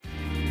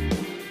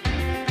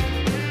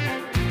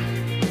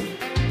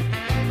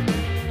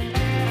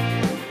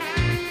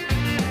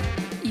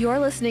You're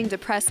listening to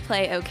Press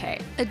Play OK,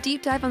 a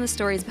deep dive on the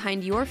stories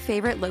behind your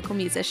favorite local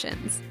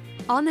musicians.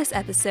 On this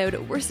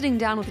episode, we're sitting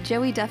down with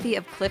Joey Duffy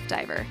of Cliff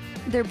Diver.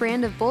 Their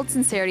brand of bold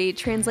sincerity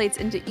translates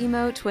into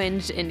emo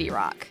twinged indie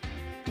rock.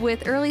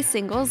 With early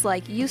singles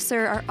like You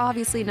Sir Are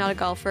Obviously Not a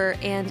Golfer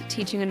and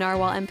Teaching a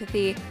Narwhal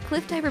Empathy,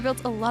 Cliff Diver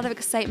built a lot of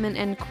excitement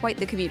and quite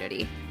the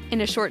community.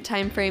 In a short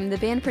time frame, the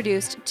band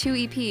produced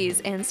 2 EPs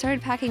and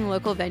started packing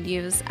local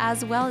venues,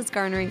 as well as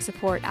garnering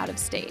support out of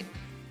state.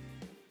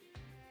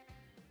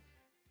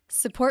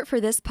 Support for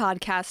this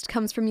podcast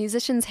comes from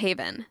Musicians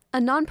Haven, a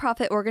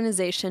nonprofit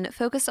organization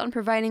focused on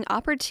providing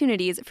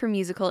opportunities for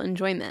musical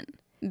enjoyment.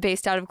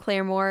 Based out of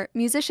Claremore,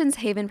 Musicians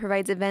Haven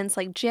provides events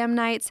like jam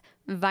nights,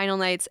 vinyl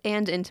nights,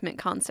 and intimate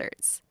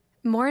concerts.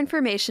 More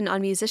information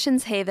on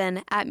Musicians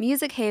Haven at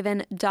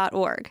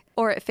musichaven.org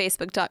or at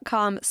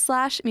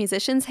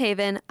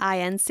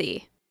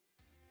facebook.com/musicianshaveninc.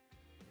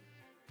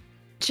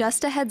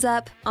 Just a heads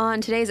up, on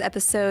today's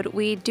episode,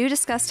 we do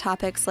discuss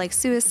topics like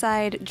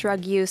suicide,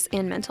 drug use,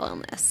 and mental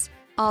illness.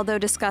 Although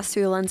discussed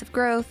through the lens of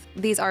growth,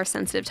 these are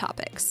sensitive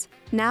topics.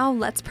 Now,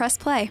 let's press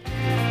play.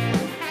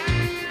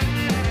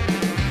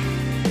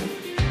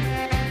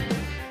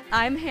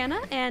 I'm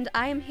Hannah, and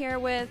I am here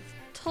with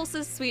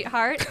Tulsa's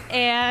sweetheart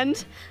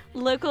and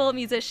local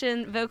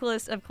musician,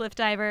 vocalist of Cliff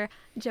Diver,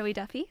 Joey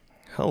Duffy.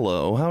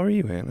 Hello, how are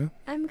you, Hannah?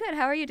 I'm good.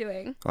 How are you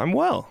doing? I'm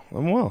well.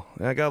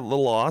 I got a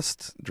little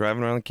lost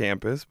driving around the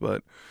campus,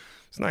 but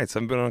it's nice. I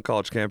haven't been on a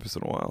college campus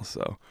in a while,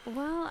 so.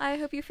 Well, I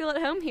hope you feel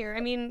at home here. I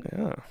mean,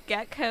 yeah.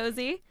 Get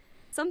cozy.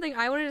 Something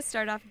I wanted to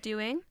start off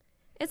doing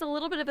is a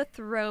little bit of a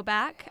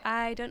throwback.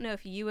 I don't know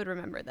if you would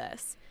remember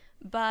this,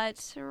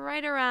 but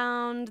right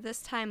around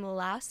this time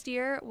last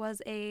year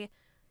was a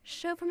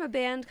show from a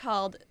band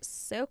called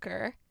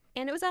Soaker,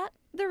 and it was at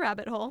the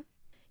Rabbit Hole.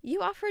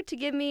 You offered to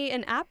give me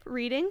an app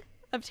reading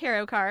of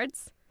tarot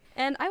cards,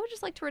 and I would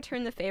just like to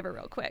return the favor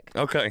real quick.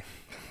 Okay,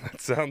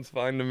 that sounds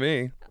fine to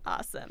me.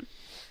 Awesome.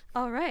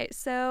 All right,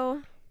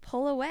 so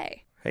pull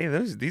away. Hey,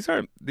 these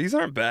aren't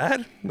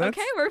bad.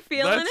 Okay, we're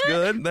feeling that's it.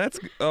 Good. That's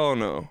good. Oh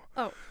no.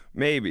 Oh.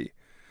 Maybe.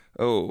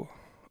 Oh,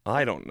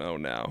 I don't know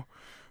now.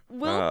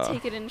 We'll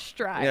take it in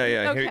stride.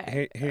 Yeah.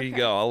 Okay. Here you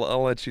go.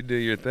 I'll let you do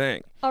your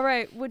thing. All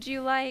right. Would you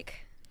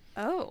like?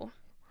 Oh.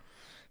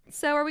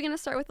 So are we gonna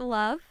start with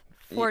love,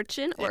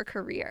 fortune, or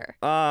career?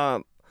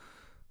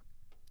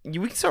 We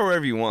can start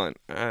wherever you want.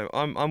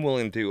 I'm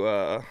willing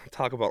to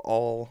talk about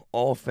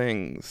all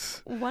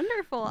things.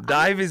 Wonderful.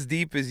 Dive as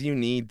deep as you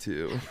need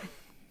to.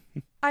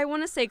 I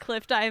want to say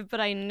cliff dive, but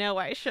I know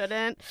I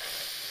shouldn't.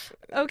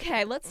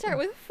 Okay, let's start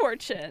with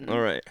fortune.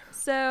 All right.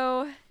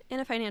 So, in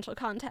a financial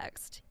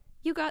context,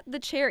 you got the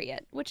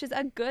Chariot, which is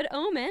a good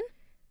omen.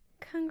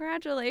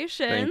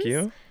 Congratulations. Thank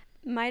you.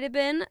 Might have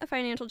been a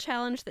financial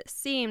challenge that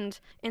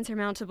seemed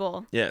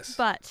insurmountable. Yes.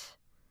 But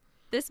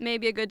this may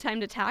be a good time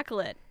to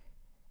tackle it.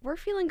 We're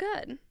feeling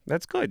good.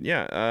 That's good,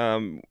 yeah.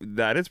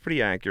 That is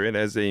pretty accurate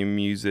as a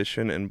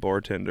musician and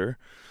bartender,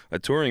 a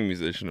touring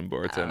musician and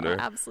bartender.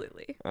 Oh,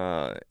 absolutely.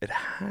 It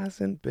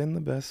hasn't been the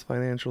best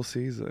financial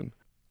season.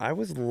 I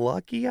was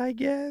lucky, I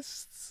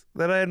guess,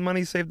 that I had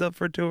money saved up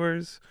for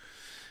tours.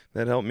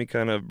 That helped me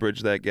kind of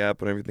bridge that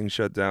gap when everything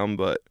shut down,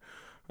 but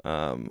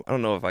I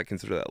don't know if I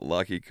consider that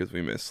lucky because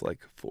we missed like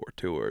 4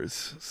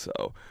 tours.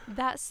 So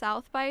that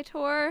South by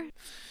tour,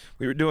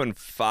 we were doing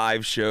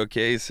 5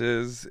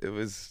 showcases. It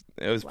was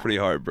Wow. pretty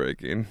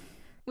heartbreaking.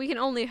 We can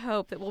only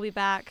hope that we'll be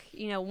back,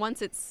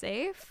 once it's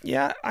safe.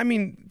 Yeah, I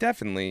mean,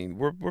 definitely.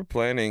 We're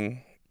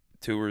planning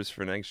tours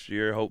for next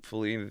year.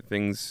 Hopefully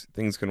things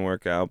can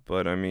work out,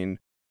 but I mean,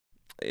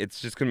 it's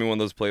just going to be one of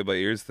those play by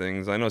ears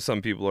things. I know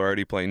some people are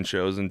already playing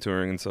shows and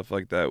touring and stuff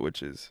like that,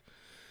 which is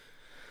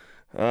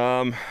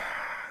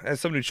as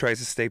somebody who tries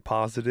to stay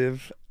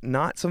positive,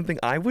 not something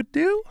I would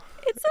do.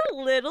 It's a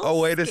little a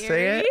way to scary.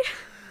 say it.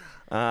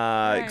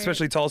 Right.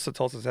 Especially Tulsa.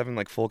 Tulsa's having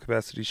like full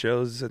capacity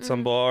shows at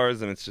some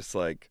bars, and it's just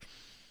like,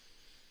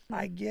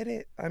 I get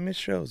it. I miss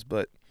shows,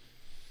 but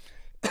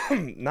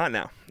not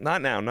now.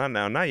 Not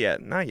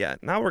yet. Not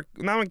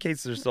when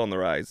cases are still on the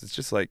rise. It's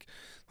just like,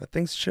 let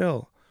things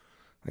chill.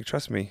 Like,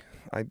 trust me,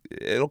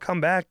 it'll come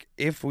back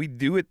if we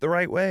do it the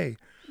right way.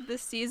 The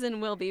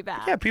season will be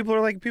back. Yeah, people are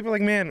like,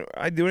 man,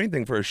 I'd do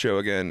anything for a show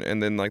again.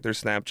 And then like their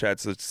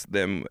Snapchats, it's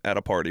them at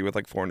a party with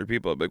like 400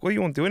 people. I'm like, well, you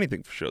won't do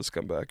anything for shows to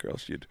come back, or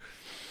else you'd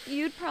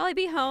probably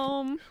be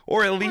home,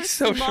 or at least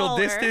social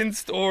smaller.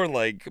 distanced, or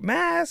like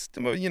masked,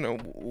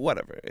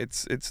 whatever.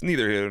 It's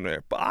neither here nor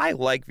there. But I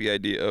like the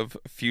idea of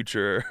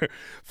future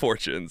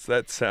fortunes.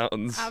 That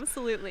sounds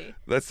absolutely.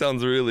 That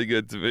sounds really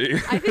good to me.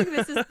 I think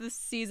this is the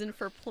season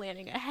for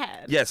planning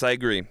ahead. Yes, I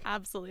agree.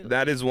 Absolutely.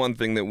 That is one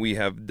thing that we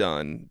have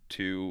done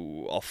to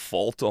a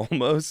fault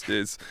almost,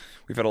 is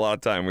we've had a lot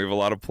of time. We have a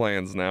lot of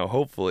plans now,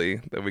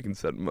 hopefully, that we can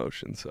set in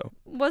motion. So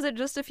was it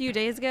just a few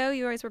days ago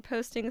you guys were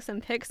posting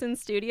some pics in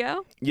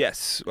studio?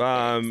 Yes.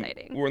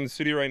 Exciting. We're in the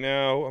studio right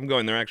now. I'm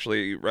going there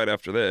actually right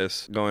after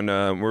this.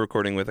 We're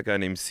recording with a guy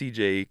named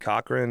CJ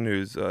Cochran,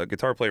 who's a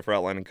guitar player for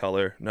Outline and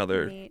Color,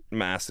 another Neat.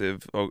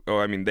 massive,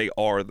 I mean, they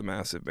are the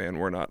massive band.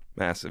 We're not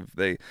massive.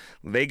 They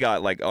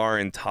got like our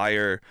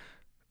entire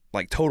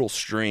like total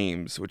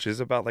streams, which is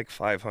about like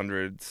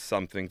 500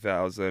 something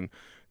thousand.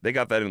 They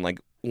got that in like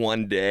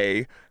one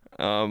day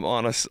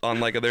on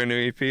like their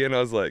new EP, and I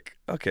was like,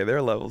 okay, there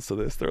are levels to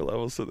this. There are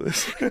levels to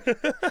this.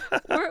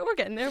 we're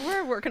getting there.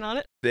 We're working on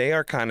it. They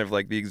are kind of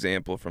like the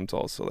example from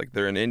Tulsa. Like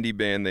they're an indie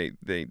band.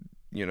 They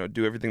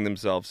do everything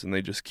themselves, and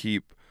they just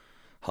keep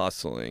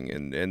hustling,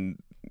 and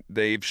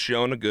they've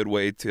shown a good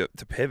way to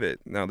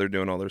pivot. Now they're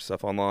doing all their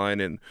stuff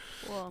online, and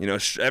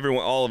Cool.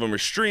 all of them are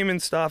streaming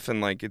stuff, and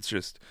like it's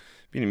just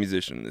being a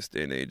musician in this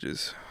day and age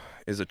is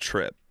a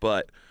trip.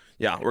 But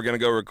yeah, we're gonna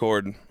go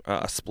record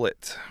a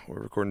split.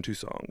 We're recording 2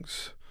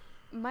 songs.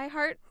 My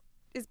heart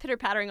is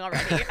pitter-pattering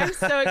already. I'm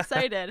so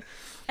excited.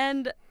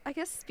 And I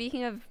guess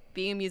speaking of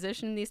being a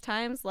musician in these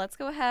times, let's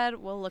go ahead.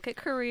 We'll look at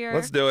career.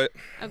 Let's do it.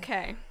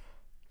 Okay.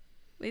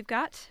 We've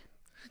got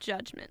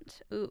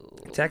Judgment. Ooh.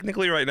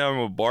 Technically, right now I'm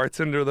a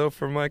bartender though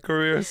for my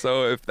career,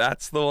 so if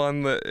that's the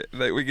one that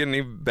we get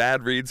any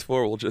bad reads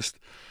for,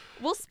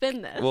 We'll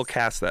spin this. we'll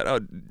cast that.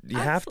 Oh, you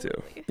have to.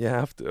 Absolutely. You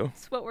have to.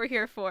 That's what we're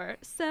here for.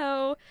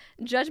 So,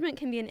 judgment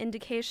can be an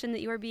indication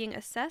that you are being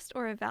assessed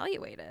or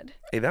evaluated.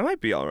 Hey, that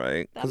might be all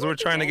right That because might we're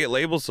be trying to good. get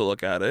labels to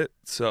look at it.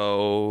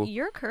 So,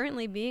 You're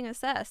currently being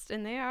assessed,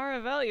 and they are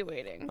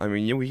evaluating. I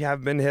mean, we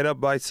have been hit up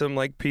by some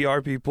like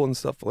PR people and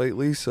stuff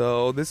lately.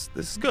 So this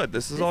is good.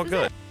 This is all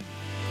good. it.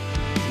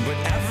 But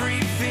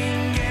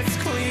everything gets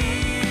clearer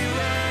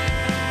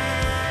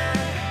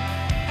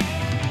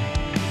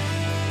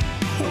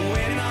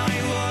when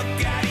I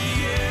look at you.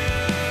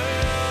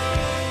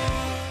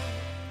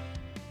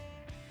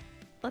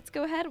 Let's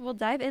go ahead. We'll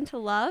dive into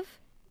love.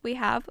 We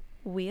have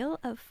Wheel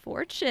of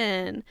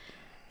Fortune.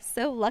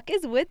 So, luck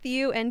is with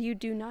you, and you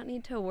do not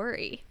need to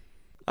worry.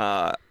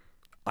 I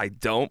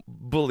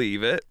don't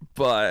believe it,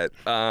 but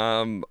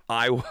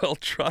I will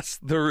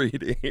trust the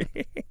reading.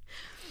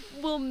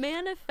 We'll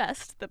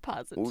manifest the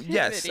positivity.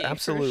 Yes,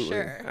 absolutely,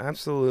 For sure.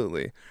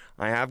 absolutely.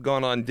 I have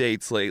gone on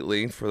dates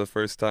lately for the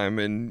first time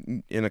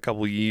in a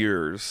couple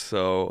years,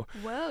 so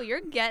Whoa,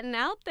 you're getting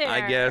out there.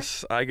 I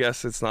guess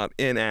it's not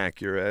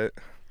inaccurate.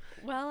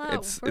 Well,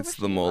 It's we're the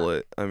wishing you luck.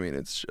 mullet. I mean,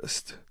 it's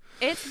just.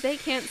 They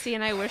can't see,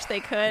 and I wish they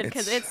could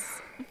because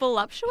It's- it's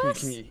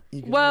voluptuous. You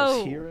can Whoa.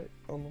 almost hear it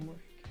on the mic.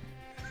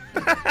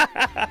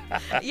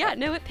 Yeah,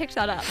 no, it picked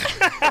that up.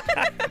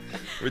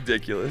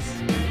 Ridiculous.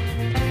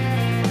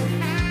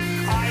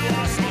 I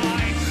lost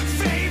my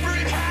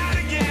favorite hat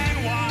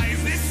again. Why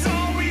is this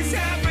always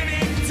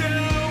happening to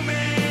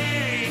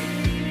me?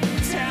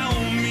 Tell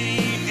me,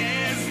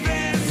 is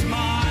this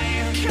my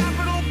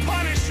capital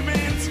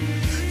punishment?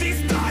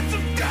 These thoughts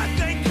of death,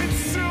 they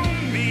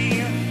consume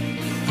me.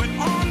 But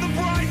on the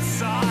bright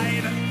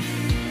side,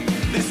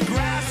 this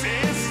grass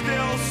is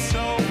still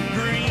so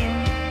green.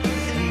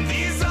 And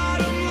these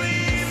autumn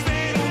leaves,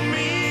 they don't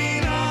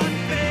mean a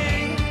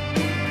thing.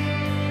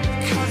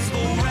 'Cause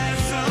they'll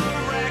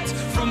resurrect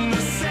from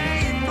the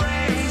same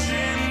branch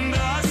in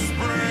the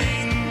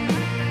spring.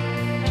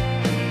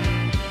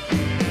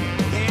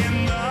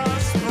 In the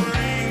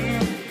spring.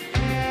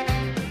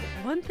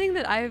 One thing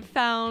that I've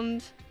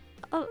found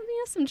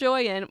some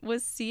joy in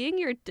was seeing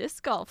your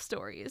disc golf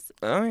stories.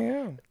 Oh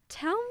yeah.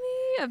 Tell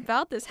me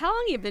about this. How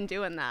long have you been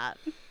doing that?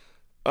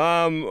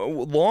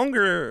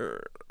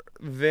 Longer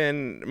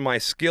than my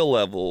skill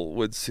level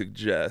would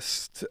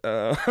suggest.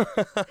 I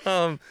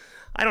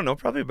don't know,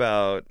 probably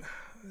about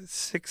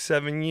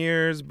 6-7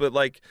 years, but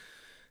like,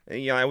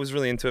 I was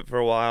really into it for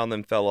a while and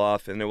then fell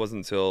off, and it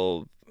wasn't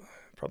until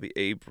probably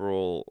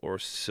April or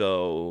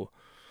so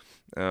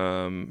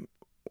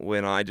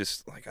when I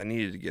just I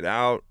needed to get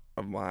out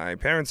of my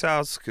parents'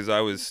 house because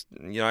I was,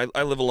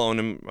 I live alone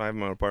and I have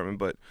my own apartment,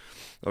 but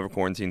over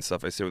quarantine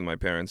stuff, I stay with my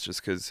parents just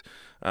because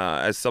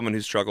as someone who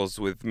struggles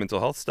with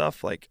mental health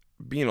stuff, like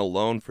being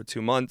alone for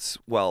 2 months,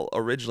 well,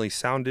 originally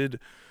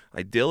sounded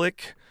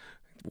idyllic,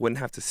 wouldn't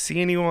have to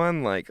see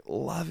anyone, like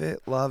love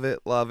it. But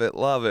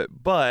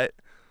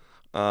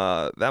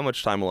that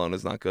much time alone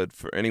is not good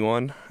for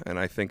anyone, and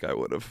I think I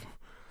would have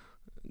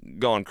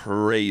gone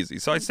crazy.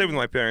 So I stayed with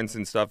my parents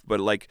and stuff,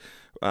 but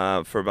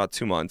for about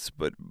 2 months.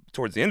 But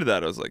towards the end of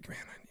that, I was like, man,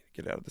 I need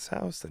to get out of this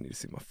house. I need to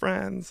see my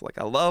friends. Like,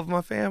 I love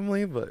my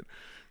family, but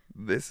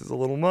this is a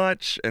little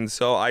much. And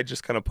so I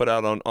just kind of put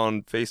out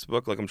on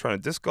Facebook, like I'm trying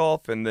to disc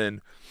golf, and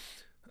then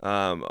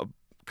a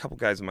couple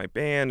guys in my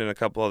band and a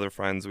couple other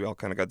friends, we all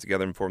kind of got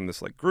together and formed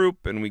this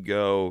group, and we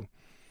go.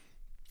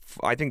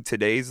 I think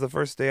today's the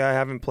first day I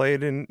haven't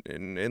played in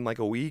like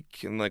a week,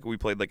 and we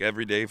played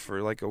every day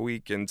for like a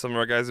week, and some of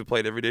our guys have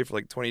played every day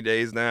for 20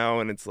 days now,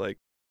 and it's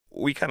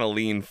we kind of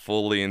lean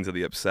fully into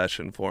the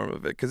obsession form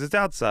of it because it's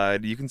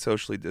outside, you can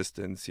socially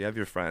distance, you have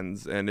your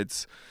friends, and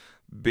it's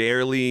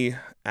barely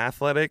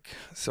athletic,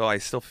 so I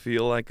still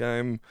feel like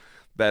I'm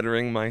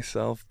bettering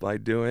myself by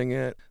doing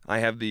it. I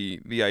have the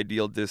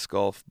ideal disc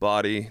golf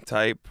body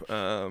type.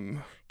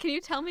 Can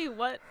you tell me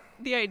what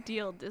the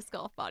ideal disc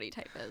golf body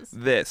type is?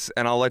 This,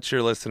 and I'll let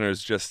your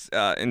listeners just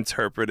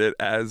interpret it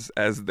as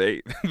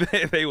they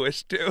they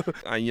wish to.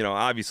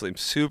 Obviously I'm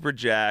super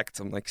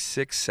jacked. I'm like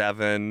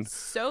 6'7".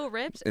 So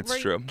ripped. It's we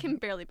true. Can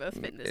barely both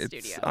fit in this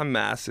studio. I'm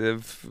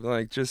massive,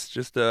 like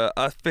just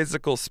a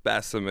physical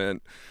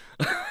specimen.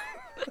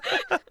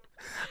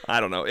 I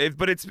don't know,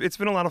 but it's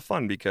been a lot of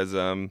fun because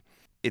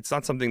it's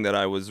not something that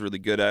I was really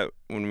good at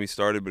when we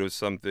started, but it was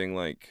something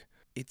like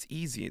it's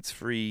easy, it's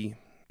free.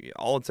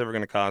 All it's ever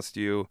going to cost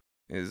you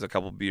is a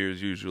couple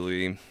beers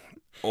usually,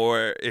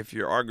 or if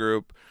you're our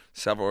group,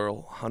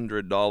 several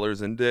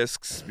 $100s in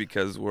discs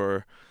because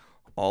we're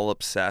all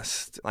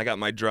obsessed. I got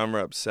my drummer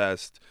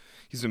obsessed.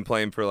 He's been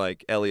playing for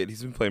like Elliot.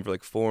 He's been playing for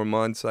like 4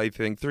 months, I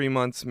think, 3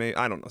 months, maybe.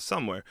 I don't know,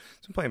 somewhere.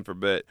 He's been playing for a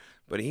bit,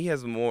 but he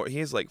has more. He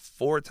has like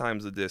 4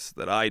 times the discs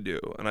that I do,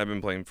 and I've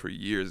been playing for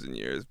years and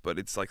years. But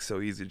it's like so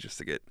easy just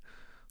to get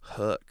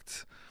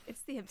hooked.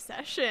 It's the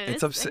obsession.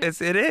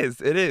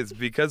 It is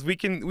because we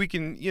can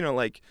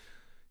like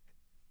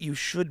you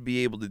should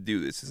be able to do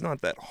this. It's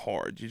not that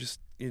hard. You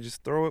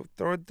just throw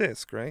a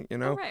disc, right?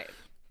 Oh, right.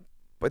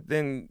 But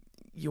then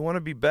you want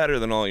to be better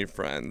than all your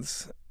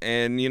friends,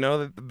 and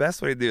the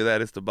best way to do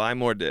that is to buy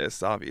more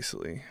discs,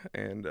 obviously.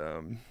 And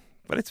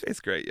but it's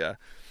great, yeah.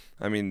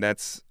 I mean,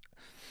 that's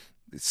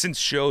since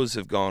shows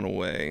have gone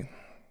away,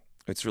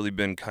 it's really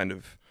been kind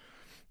of,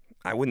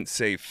 I wouldn't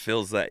say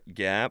fills that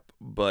gap,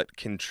 but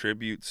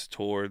contributes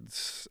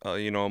towards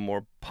a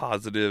more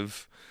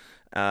positive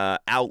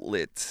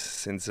outlet,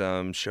 since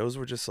shows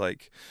were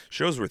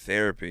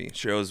therapy,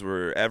 shows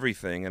were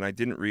everything, and I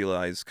didn't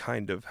realize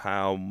kind of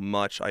how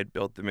much I'd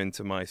built them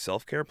into my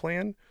self-care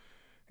plan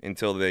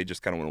until they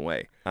just kind of went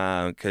away,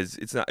 because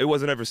it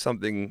wasn't ever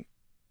something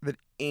that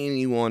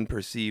anyone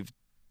perceived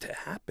to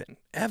happen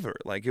ever.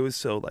 Like, it was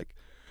so like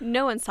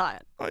no one saw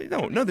it.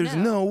 No, there's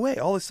no way.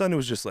 All of a sudden it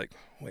was just like,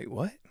 wait,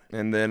 what?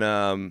 And then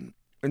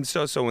and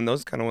so when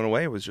those kind of went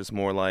away, it was just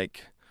more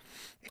like,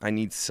 I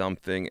need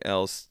something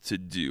else to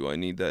do. I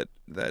need that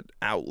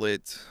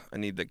outlet. I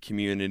need the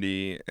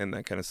community and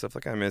that kind of stuff.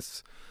 Like, I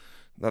miss,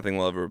 nothing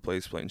will ever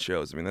replace playing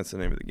shows. I mean, that's the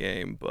name of the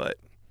game. But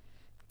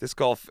disc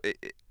golf,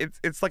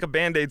 it's like a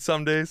Band-Aid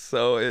some days.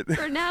 So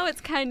for now,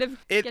 it's kind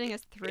of getting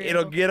us through.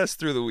 It'll get us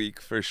through the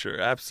week for sure.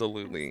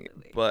 Absolutely.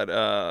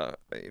 But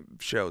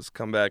shows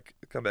come back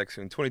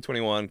soon.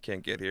 2021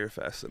 can't get here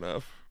fast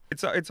enough.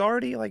 It's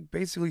already like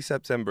basically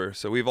September,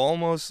 so we're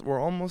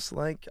almost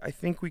like, I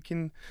think we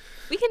can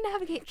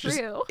navigate just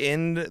through.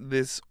 end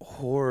this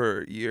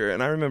horror year.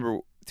 And I remember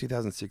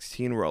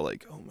 2016, we're all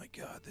like, oh my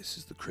God, this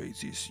is the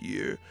craziest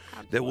year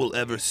that we'll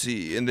ever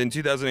see. And then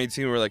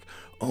 2018, we're like,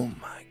 oh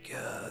my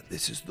God,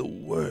 this is the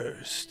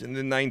worst. And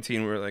then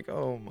 19, we're like,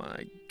 oh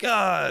my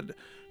God,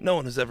 no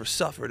one has ever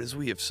suffered as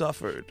we have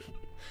suffered.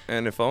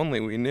 And if only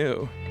we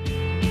knew.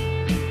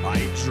 I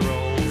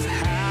drove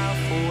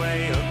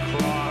halfway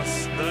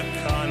across the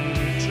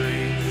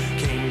country,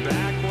 came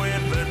back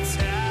with a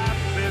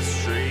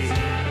tapestry.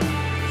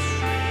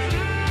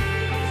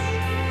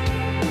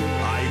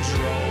 I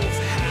drove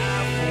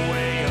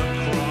halfway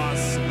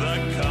across the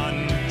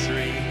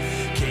country,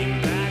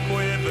 came back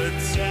with a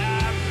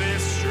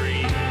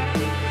tapestry.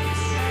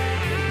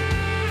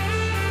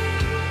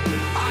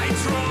 I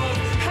drove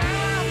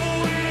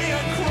halfway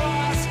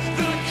across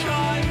the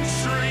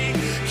country,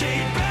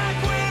 came back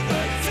with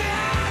a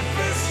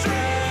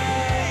tapestry.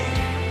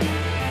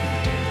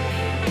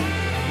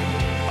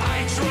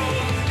 I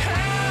drove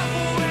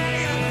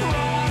halfway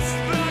across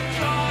the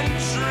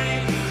country,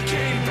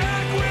 came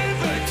back with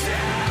a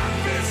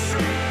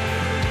tapestry.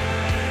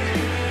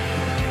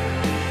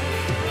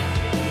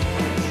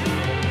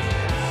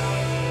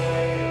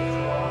 Halfway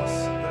across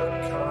the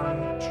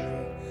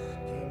country,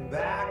 came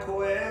back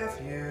with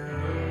you.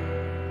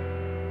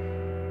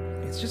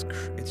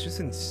 It's just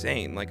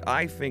insane. Like,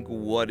 I think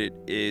what it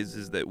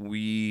is that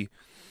we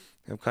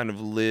have kind of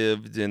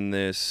lived in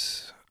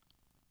this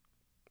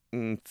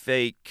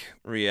fake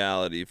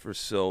reality for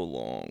so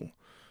long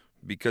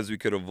because we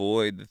could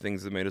avoid the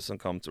things that made us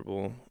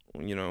uncomfortable.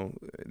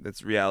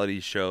 That's reality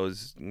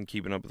shows and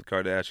keeping up with the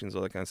Kardashians,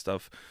 all that kind of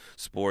stuff,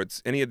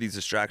 sports, any of these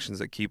distractions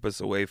that keep us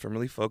away from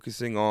really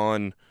focusing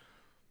on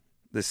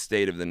the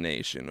state of the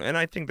nation. And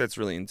I think that's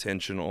really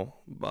intentional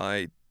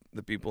by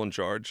the people in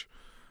charge.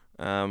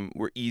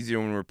 We're easier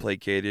when we're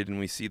placated, and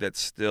we see that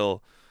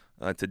still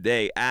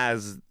today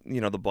as,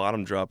 the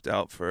bottom dropped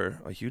out for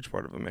a huge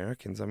part of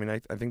Americans. I mean, I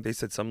think they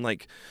said something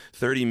like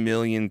 30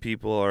 million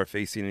people are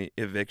facing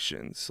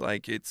evictions.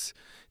 Like, it's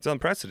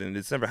unprecedented.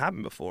 It's never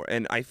happened before.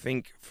 And I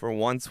think for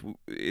once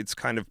it's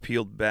kind of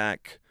peeled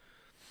back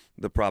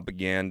the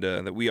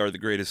propaganda that we are the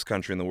greatest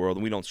country in the world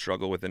and we don't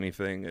struggle with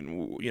anything,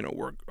 and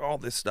we're all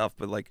this stuff.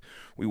 But like,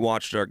 we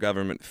watched our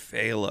government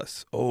fail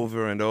us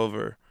over and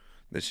over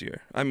this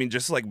year. I mean,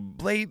 just like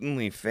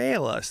blatantly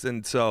fail us.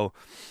 And so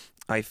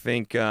I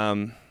think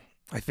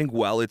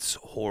while it's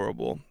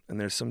horrible and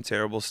there's some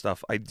terrible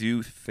stuff, I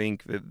do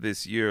think that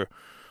this year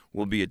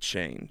will be a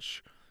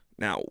change.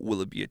 Now, will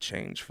it be a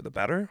change for the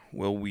better?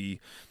 Will we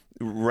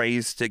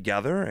raise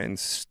together and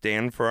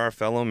stand for our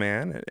fellow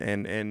man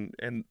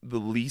and the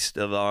least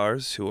of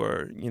ours who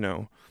are,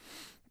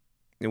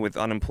 with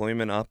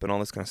unemployment up and all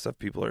this kind of stuff?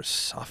 People are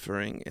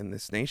suffering in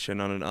this nation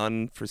on an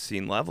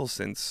unforeseen level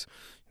since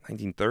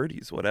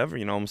 1930s, whatever,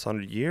 almost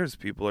 100 years.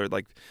 People are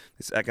like,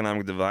 this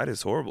economic divide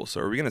is horrible.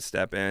 So are we going to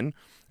step in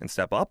and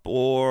step up,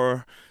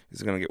 or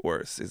is it going to get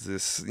worse? Is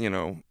this,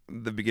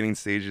 the beginning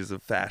stages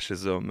of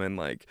fascism? And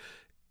like,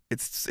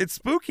 it's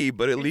spooky,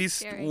 but at least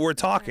scary. we're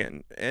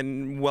talking.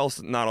 And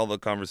whilst not all the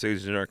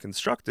conversations are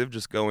constructive,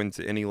 just go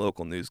into any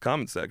local news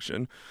comment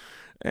section,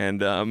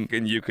 and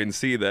you can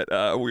see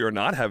that we are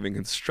not having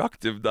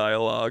constructive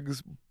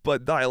dialogues,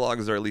 but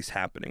dialogues are at least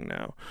happening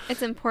now.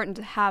 It's important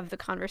to have the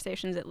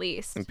conversations at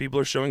least. And people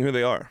are showing who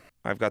they are.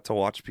 I've got to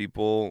watch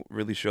people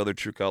really show their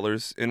true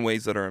colors in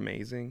ways that are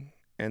amazing,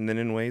 and then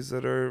in ways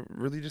that are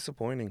really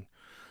disappointing.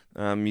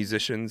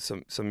 Musicians,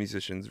 some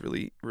musicians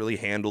really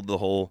handled the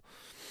whole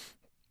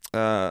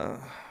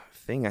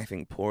thing, I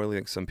think, poorly.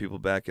 Like some people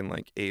back in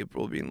like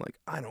April being like,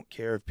 I don't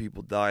care if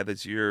people die,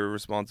 that's your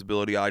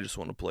responsibility, I just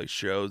want to play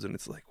shows. And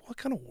it's like, what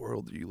kind of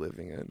world are you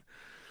living in?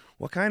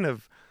 What kind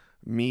of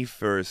me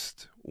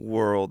first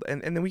world?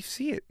 And then we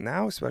see it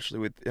now,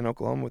 especially in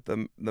Oklahoma with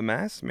the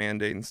mask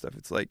mandate and stuff.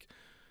 It's like,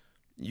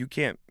 you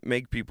can't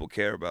make people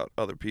care about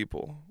other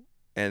people.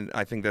 And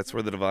I think that's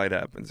where the divide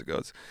happens. It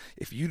goes,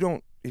 if you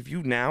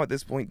now at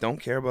this point don't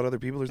care about other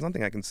people, there's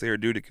nothing I can say or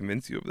do to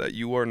convince you of that.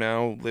 You are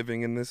now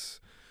living in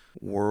this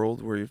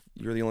world where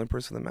you're the only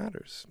person that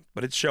matters.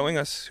 But it's showing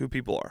us who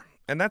people are.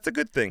 And that's a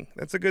good thing.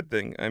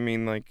 I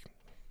mean, like,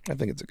 I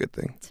think it's a good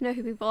thing. To know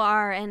who people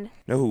are and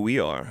know who we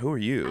are. Who are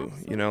you?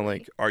 Absolutely.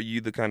 Like, are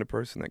you the kind of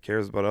person that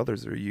cares about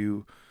others? Or are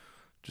you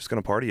just going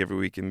to party every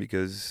weekend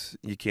because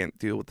you can't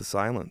deal with the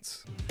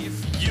silence?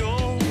 If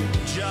you'll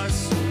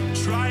just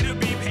try to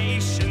be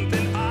patient,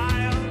 then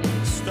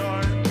I'll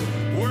start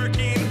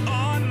working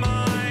on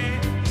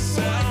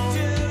myself. What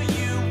do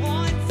you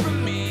want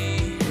from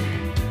me?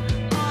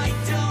 I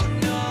don't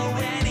know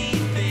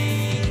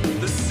anything.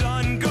 The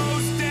sun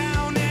goes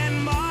down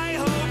and my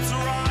hopes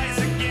rise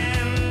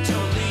again.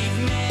 Don't leave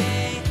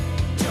me.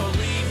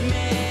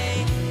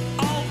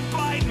 I'll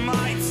bite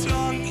my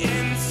tongue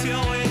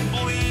until it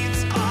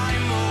bleeds.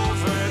 I'm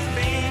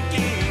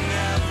overthinking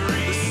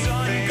everything. The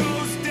sun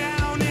goes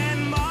down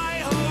and my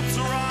hopes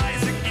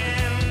rise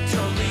again.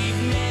 Don't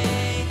leave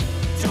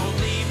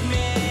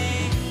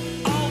me.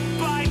 I'll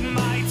bite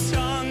my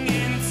tongue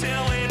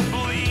until it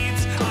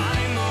bleeds.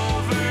 I'm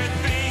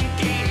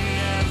overthinking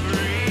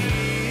everything.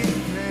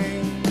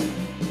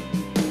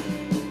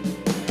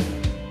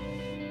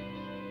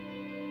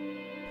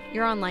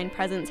 your online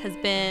presence has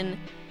been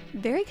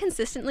very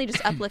consistently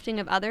just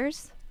uplifting of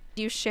others.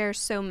 You share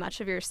so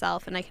much of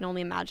yourself, and I can only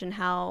imagine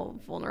how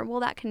vulnerable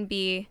that can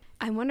be.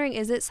 I'm wondering,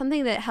 is it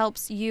something that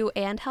helps you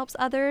and helps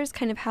others?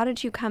 Kind of how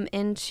did you come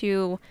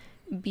into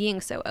being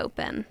so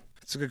open?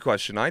 It's a good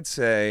question. I'd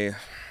say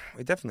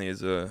it definitely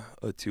is a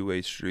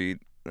two-way street.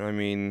 I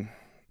mean,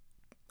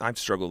 I've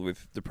struggled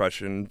with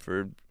depression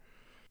for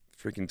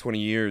freaking 20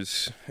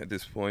 years at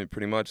this point,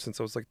 pretty much since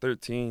I was like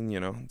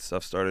 13,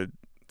 stuff started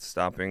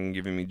stopping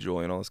giving me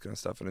joy and all this kind of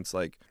stuff. And it's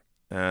like,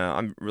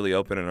 I'm really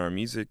open in our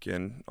music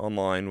and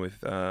online with,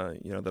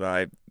 that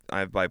I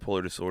have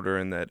bipolar disorder,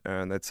 and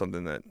that's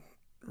something that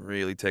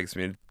really takes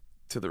me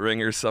to the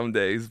ringer some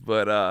days.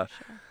 But Sure.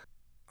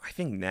 I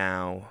think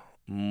now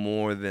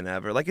more than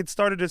ever, like, it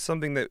started as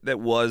something that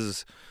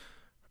was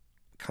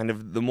kind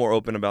of, the more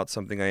open about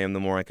something I am, the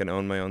more I can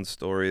own my own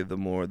story, the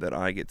more that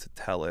I get to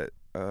tell it,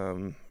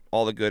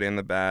 all the good and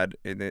the bad.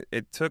 And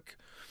it took,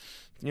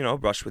 a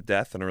brush with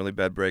death and a really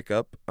bad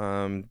breakup,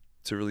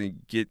 to really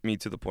get me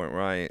to the point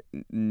where I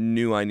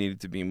knew I needed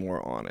to be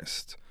more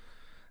honest.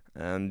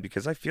 And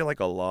because I feel like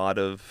a lot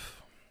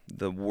of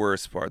the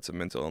worst parts of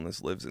mental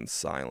illness lives in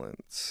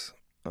silence,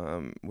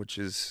 which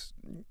is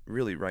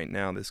really right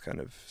now this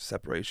kind of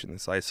separation,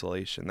 this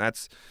isolation.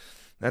 That's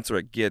where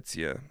it gets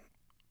you.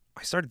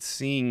 I started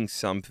seeing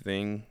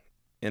something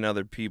in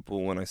other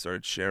people when I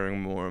started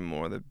sharing more and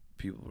more, that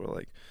people were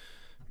like,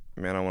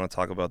 man, I want to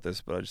talk about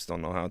this, but I just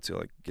don't know how to,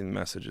 like, get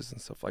messages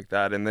and stuff like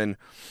that. And then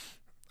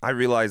I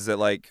realized that,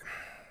 like,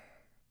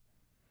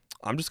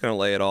 I'm just going to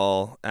lay it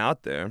all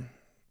out there.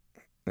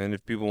 And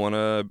if people want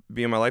to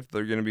be in my life,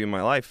 they're going to be in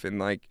my life. And,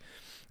 like,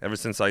 ever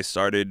since I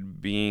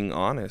started being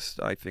honest,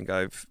 I think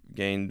I've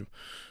gained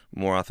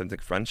more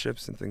authentic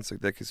friendships and things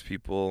like that, because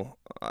people,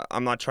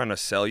 I'm not trying to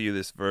sell you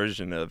this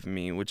version of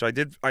me, which I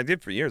did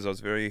for years. I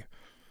was really,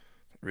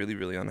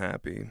 really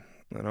unhappy.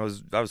 And I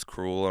was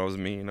cruel, I was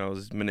mean, I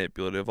was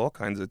manipulative, all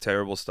kinds of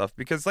terrible stuff,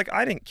 because, like,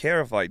 I didn't care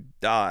if I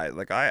died.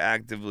 Like, I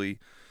actively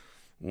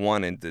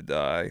wanted to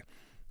die.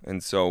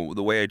 And so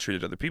the way I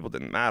treated other people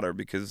didn't matter,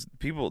 because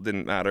people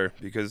didn't matter,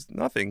 because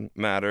nothing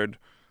mattered.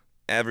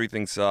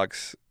 Everything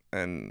sucks,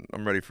 and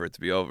I'm ready for it to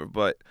be over.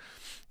 But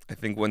I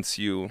think once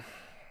you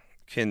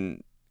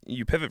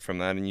pivot from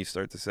that and you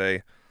start to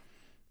say,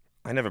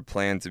 I never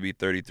planned to be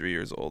 33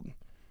 years old,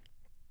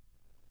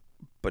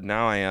 but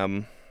now I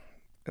am,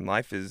 and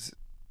life is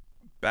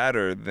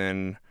better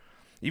than,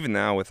 even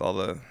now with all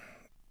the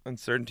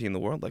uncertainty in the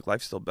world, like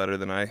life's still better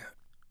than I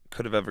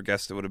could have ever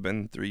guessed it would have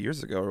been 3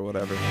 years ago or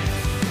whatever.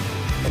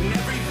 And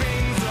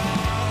everything's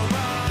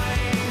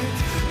alright,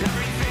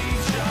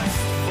 everything's just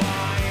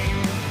fine.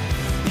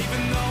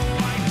 Even though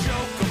I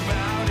joke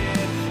about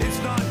it,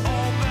 it's not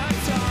all the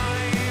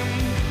time.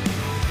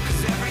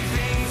 'Cause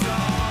everything's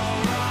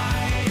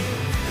alright,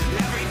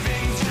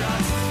 everything's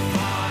just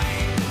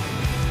fine.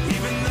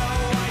 Even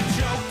though I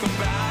joke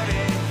about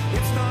it,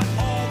 it's not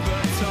all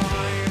the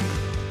time.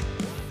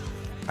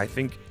 I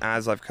think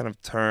as I've kind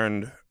of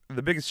turned,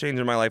 the biggest change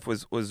in my life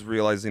was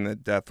realizing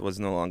that death was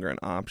no longer an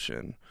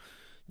option.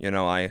 You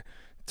know, I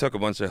took a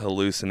bunch of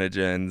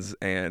hallucinogens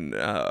and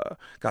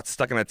got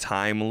stuck in a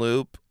time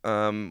loop,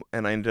 and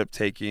I ended up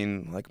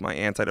taking like my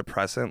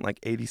antidepressant like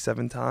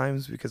 87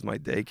 times because my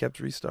day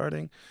kept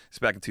restarting. It's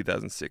back in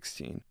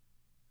 2016,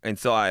 and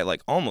so I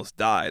like almost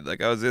died.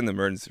 Like I was in the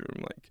emergency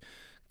room, like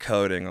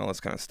coding, all this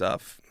kind of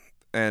stuff,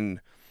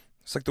 and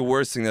it's like the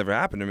worst thing that ever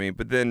happened to me.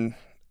 But then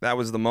that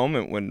was the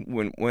moment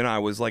when I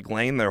was like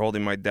laying there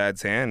holding my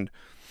dad's hand,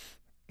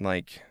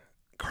 like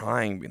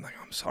crying, being like,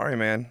 "I'm sorry,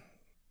 man.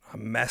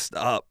 I'm messed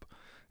up.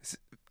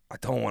 I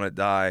don't want to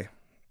die."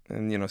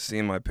 And, you know,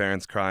 seeing my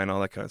parents cry and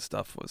all that kind of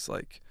stuff was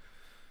like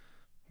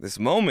this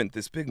moment,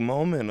 this big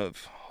moment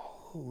of,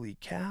 holy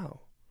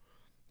cow.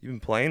 You've been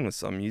playing with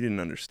something you didn't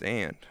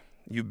understand.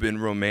 You've been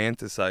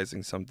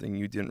romanticizing something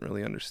you didn't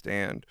really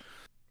understand.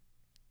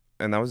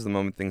 And that was the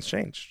moment things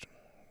changed.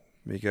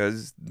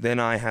 Because then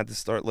I had to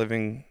start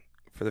living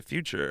for the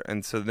future.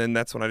 And so then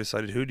that's when I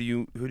decided, who do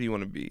you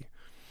want to be?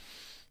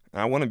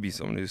 And I want to be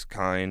someone who's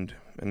kind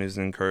and who's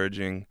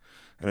encouraging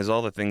and is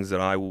all the things that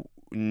I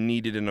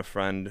needed in a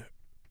friend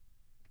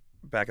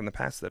back in the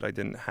past that I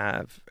didn't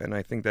have. And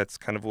I think that's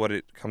kind of what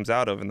it comes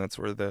out of, and that's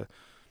where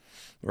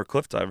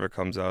Cliff Diver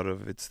comes out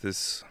of. It's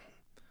this,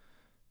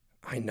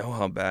 I know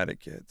how bad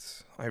it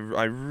gets. I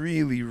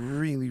really,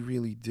 really,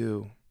 really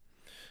do.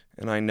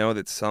 And I know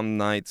that some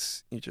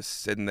nights you're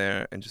just sitting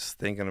there and just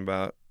thinking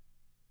about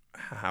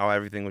how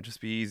everything would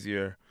just be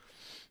easier.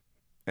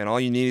 And all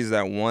you need is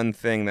that one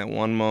thing, that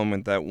one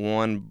moment, that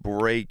one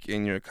break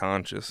in your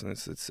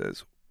consciousness that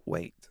says,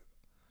 wait.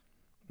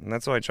 And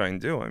that's what I try and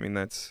do. I mean,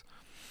 that's,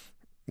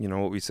 you know,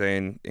 what we say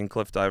in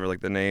Cliff Diver,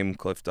 like the name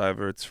Cliff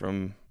Diver, it's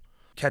from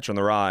Catcher in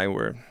the Rye,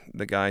 where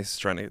the guy's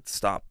trying to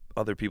stop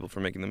other people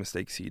from making the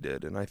mistakes he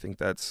did. And I think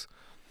that's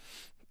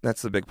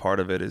the big part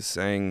of it, is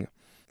saying,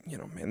 you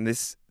know, man,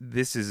 this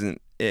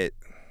isn't it.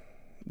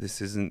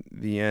 This isn't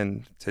the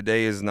end.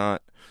 Today is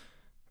not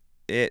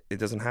it. It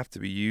doesn't have to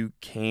be. You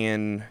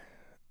can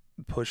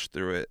push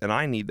through it. And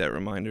I need that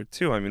reminder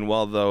too. I mean,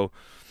 while though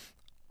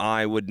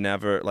I would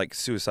never, like,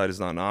 suicide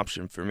is not an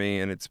option for me,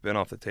 and it's been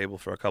off the table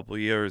for a couple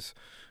of years,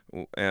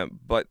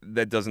 but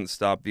that doesn't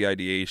stop the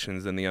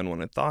ideations and the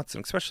unwanted thoughts.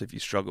 And especially if you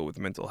struggle with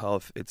mental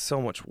health, it's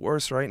so much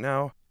worse right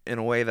now, in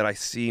a way that I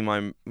see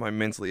my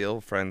mentally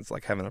ill friends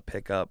like having a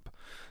pickup.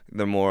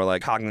 The more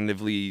like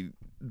cognitively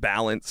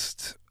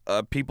balanced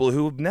people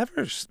who've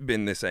never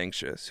been this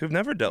anxious, who've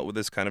never dealt with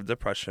this kind of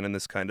depression and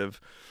this kind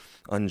of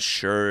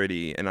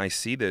unsurety. And I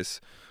see this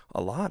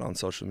a lot on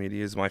social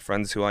media, is my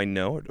friends who I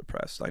know are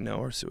depressed, I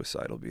know are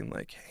suicidal, being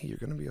like, hey, you're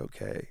going to be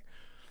okay.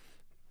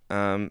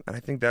 And I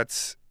think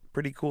that's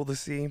pretty cool to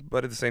see.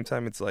 But at the same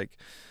time, it's like,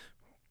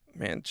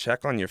 man,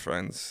 check on your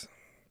friends.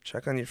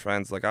 Check on your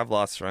friends. Like, I've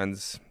lost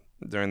friends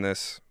during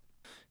this.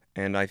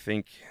 And I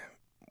think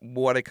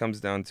what it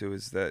comes down to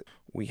is that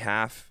we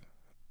have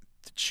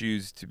to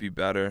choose to be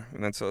better.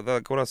 And that's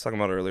like what I was talking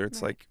about earlier.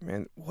 It's like,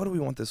 man, what do we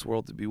want this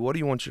world to be? What do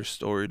you want your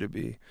story to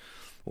be?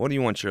 What do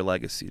you want your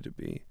legacy to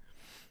be?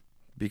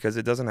 Because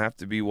it doesn't have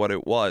to be what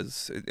it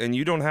was. And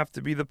you don't have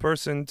to be the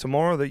person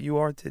tomorrow that you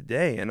are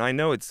today. And I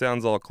know it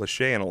sounds all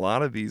cliche, and a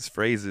lot of these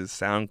phrases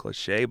sound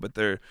cliche, but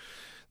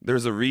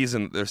there's a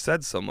reason that they're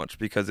said so much,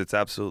 because it's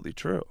absolutely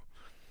true.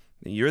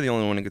 You're the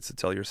only one who gets to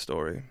tell your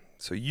story.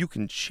 So you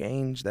can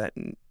change that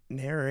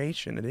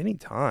narration at any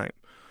time.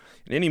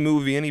 In any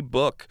movie, any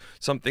book,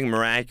 something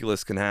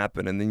miraculous can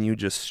happen, and then you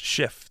just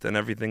shift and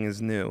everything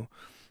is new.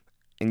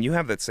 And you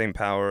have that same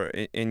power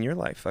in your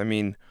life. I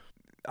mean,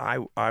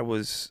 I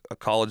was a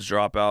college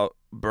dropout,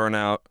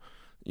 burnout,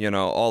 you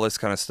know, all this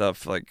kind of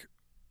stuff, like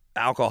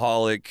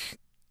alcoholic,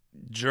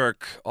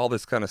 jerk, all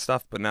this kind of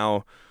stuff. But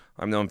now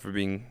I'm known for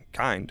being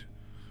kind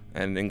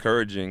and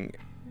encouraging.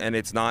 And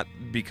it's not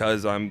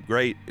because I'm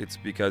great. It's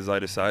because I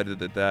decided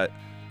that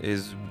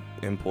is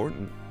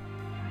important.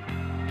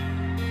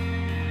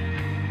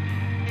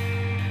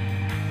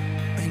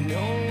 I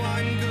know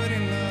I'm good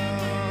enough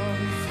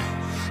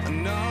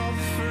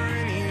for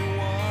anyone,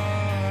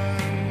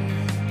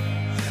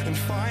 and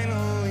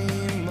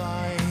finally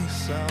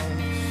myself.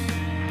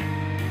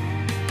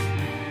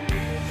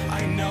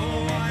 I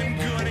know I'm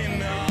good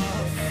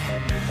enough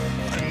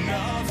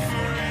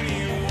for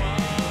anyone,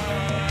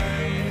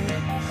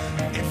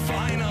 and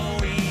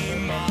finally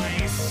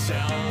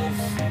myself.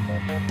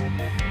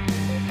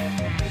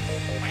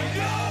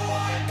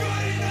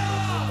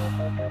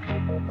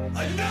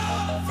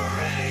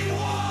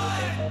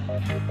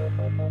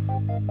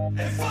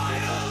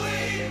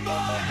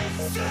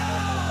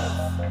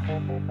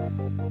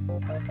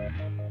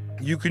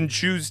 You can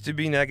choose to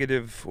be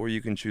negative, or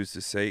you can choose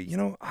to say, you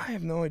know, I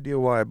have no idea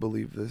why I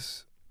believe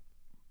this,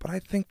 but I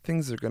think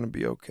things are going to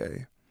be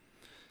okay.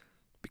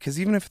 Because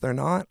even if they're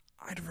not,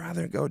 I'd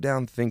rather go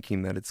down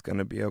thinking that it's going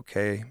to be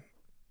okay.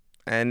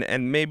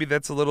 And maybe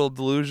that's a little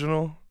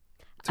delusional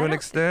to I an don't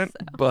extent,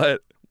 think so.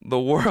 but the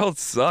world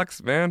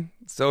sucks, man.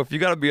 So if you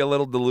got to be a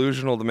little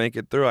delusional to make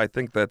it through, I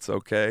think that's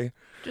okay.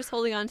 Just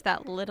holding on to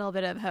that little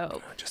bit of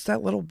hope. Just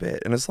that little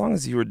bit. And as long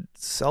as you were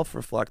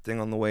self-reflecting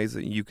on the ways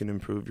that you can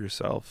improve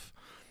yourself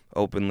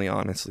openly,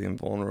 honestly, and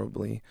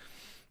vulnerably,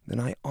 then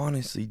I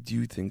honestly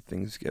do think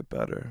things get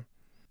better.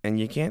 And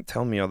you can't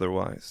tell me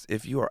otherwise.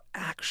 If you are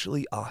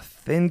actually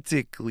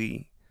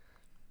authentically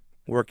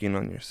working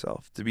on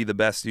yourself to be the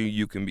best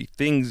you can be,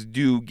 things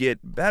do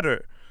get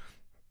better.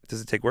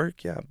 Does it take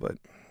work? Yeah, but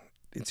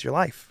it's your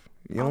life.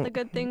 All the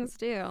good things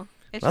do.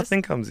 It's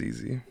Nothing comes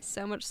easy. just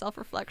so much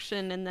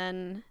self-reflection, and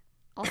then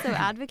also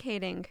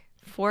advocating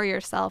for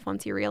yourself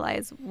once you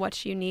realize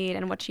what you need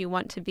and what you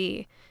want to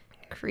be,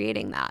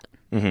 creating that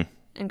Mm-hmm.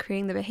 and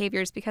creating the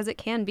behaviors, because it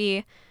can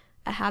be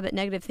a habit.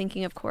 Negative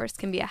thinking, of course,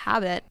 can be a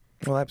habit.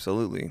 Well,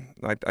 absolutely.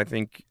 I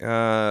think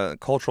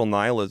cultural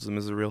nihilism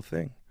is a real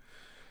thing.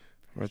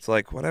 Where it's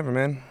like, whatever,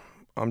 man.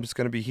 I'm just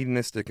going to be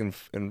hedonistic and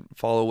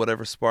follow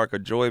whatever spark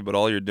of joy, but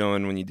all you're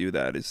doing when you do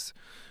that is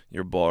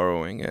you're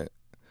borrowing it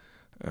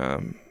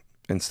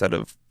instead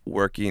of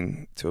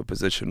working to a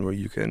position where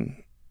you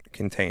can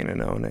contain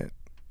and own it.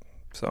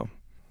 So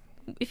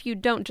If you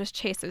don't just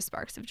chase those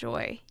sparks of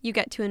joy, you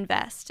get to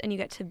invest and you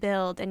get to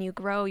build and you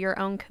grow your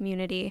own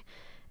community.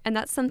 And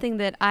that's something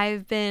that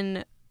I've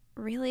been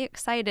really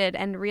excited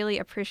and really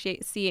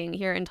appreciate seeing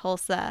here in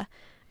Tulsa.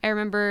 I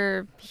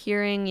remember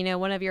hearing,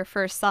 one of your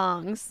first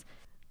songs.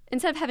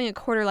 Instead of having a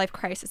quarter life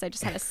crisis, I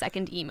just had a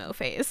second emo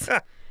phase.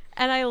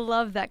 And I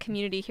love that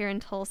community here in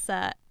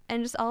Tulsa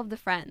and just all of the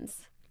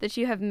friends that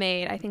you have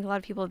made. I think a lot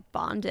of people have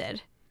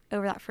bonded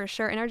over that for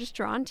sure and are just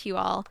drawn to you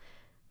all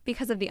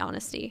because of the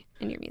honesty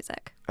in your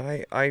music.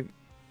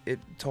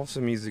 Tulsa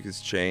music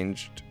has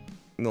changed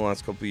in the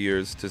last couple of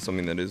years to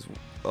something that is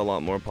a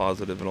lot more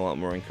positive and a lot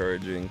more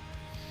encouraging.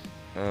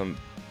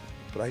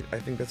 But I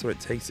think that's what it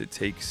takes. It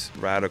takes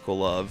radical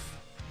love,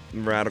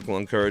 radical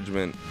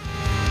encouragement.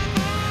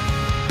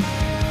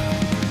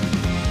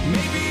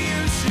 Maybe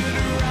you should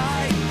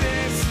write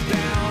this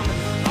down.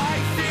 I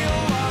feel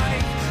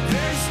like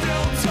there's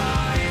still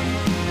time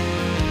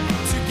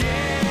to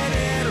get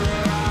it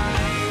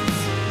right.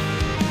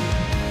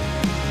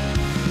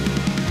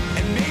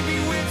 And maybe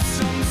with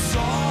some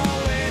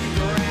solid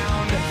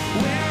ground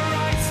where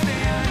I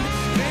stand,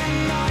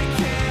 then I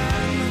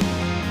can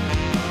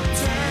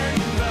turn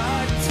the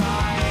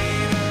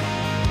tide.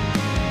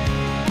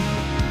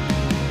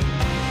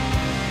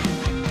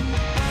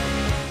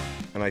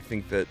 And I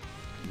think that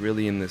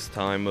really in this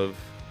time of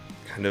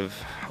kind of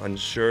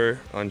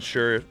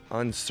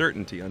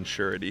uncertainty,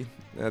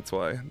 that's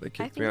why they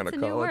kicked me out of I think it's a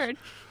new college. word.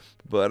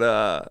 But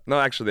no,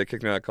 actually they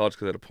kicked me out of college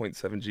because I had a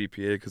 0.7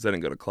 GPA because I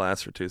didn't go to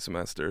class for 2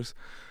 semesters.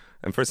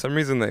 And for some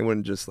reason they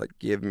wouldn't just like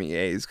give me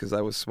A's because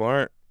I was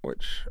smart,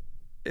 which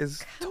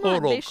is Come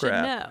total on, they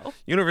crap. should know.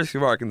 University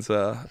of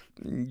Arkansas,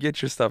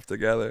 get your stuff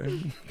together.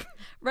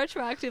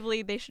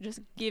 Retroactively, they should just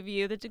give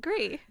you the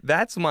degree.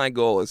 That's my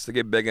goal, is to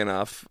get big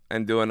enough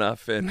and do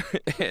enough in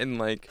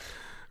like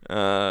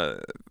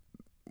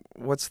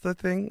what's the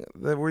thing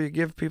that where you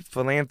give people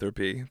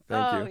philanthropy?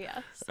 Thank you.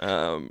 Yes.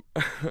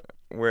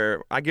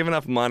 Where I give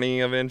enough money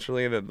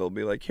eventually that they'll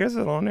be like, here's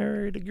an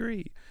honorary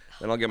degree.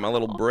 Then I'll get my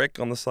little brick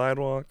on the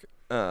sidewalk.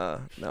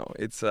 No,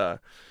 it's but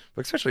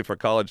especially for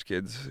college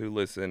kids who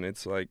listen,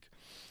 it's like,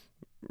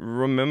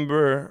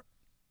 remember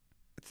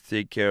to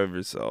take care of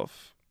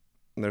yourself.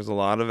 There's a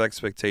lot of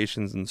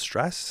expectations and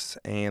stress,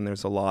 and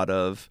there's a lot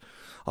of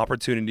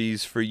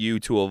opportunities for you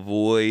to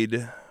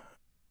avoid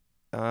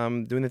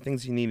doing the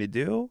things you need to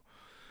do.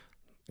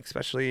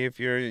 Especially if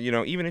you're,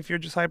 even if you're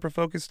just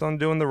hyper-focused on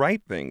doing the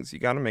right things, you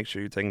got to make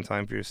sure you're taking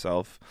time for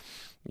yourself.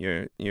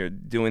 You're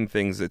doing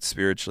things that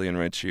spiritually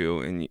enrich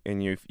you,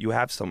 and you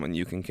have someone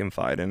you can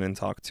confide in and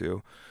talk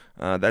to.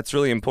 That's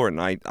really important.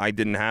 I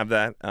didn't have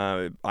that.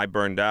 I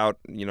burned out.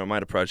 My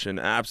depression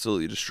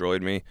absolutely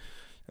destroyed me.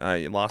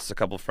 I lost a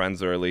couple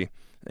friends early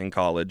in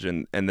college,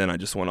 and then I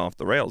just went off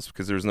the rails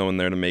because there was no one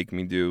there to make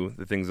me do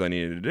the things I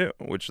needed to do,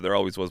 which there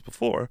always was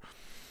before.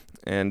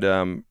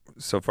 And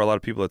so for a lot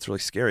of people, it's really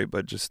scary.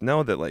 But just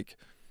know that, like,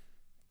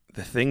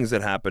 the things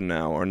that happen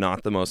now are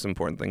not the most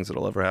important things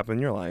that'll ever happen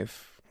in your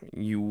life.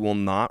 You will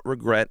not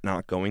regret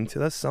not going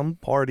to some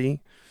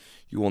party.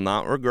 You will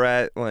not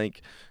regret,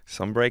 like,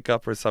 some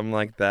breakup or something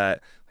like that.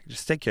 Like,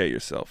 just take care of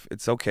yourself.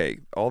 It's okay.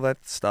 All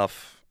that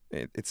stuff,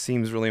 it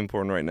seems really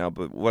important right now,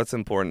 but what's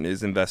important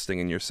is investing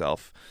in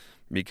yourself,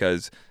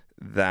 because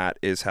that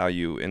is how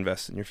you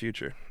invest in your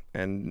future.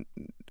 And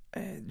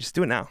just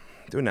do it now.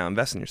 Do it now.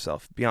 Invest in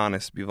yourself. Be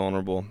honest. Be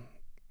vulnerable.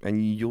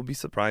 And you'll be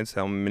surprised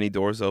how many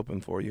doors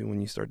open for you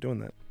when you start doing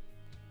that.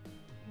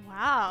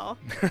 Wow.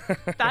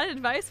 That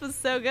advice was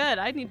so good.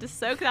 I need to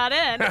soak that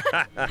in.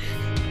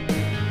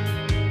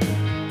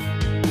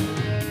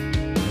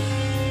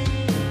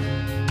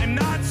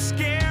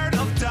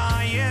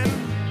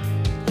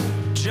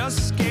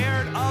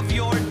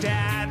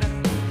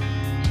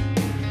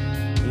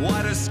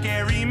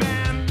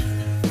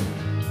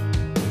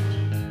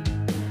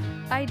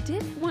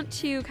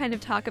 to kind of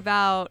talk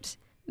about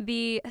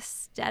the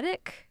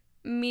aesthetic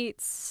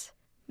meets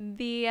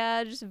the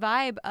just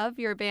vibe of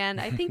your band.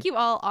 I think you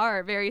all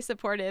are very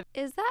supportive.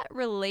 Is that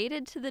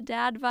related to the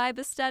dad vibe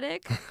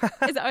aesthetic?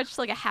 Is that just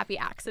like a happy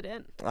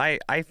accident?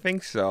 I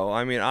think so.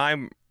 I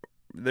mean,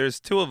 there's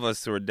two of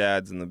us who are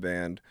dads in the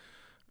band.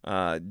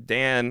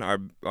 Dan,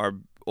 our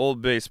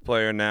old bass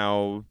player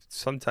now,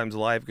 sometimes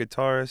live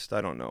guitarist.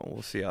 I don't know.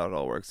 We'll see how it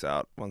all works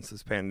out once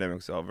this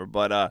pandemic's over.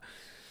 But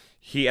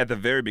he, at the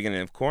very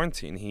beginning of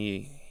quarantine,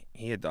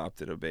 he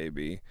adopted a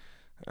baby.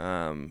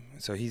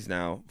 So he's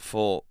now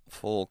full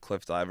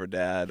Cliff Diver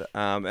dad.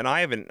 And I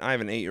have an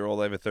 8-year-old.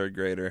 I have a 3rd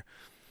grader.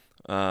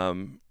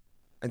 And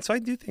so I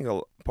do think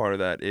a part of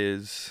that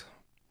is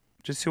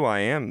just who I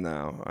am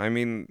now. I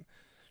mean,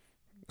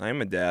 I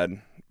am a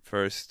dad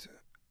first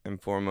and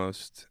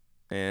foremost,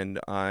 and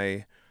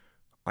I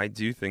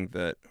do think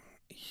that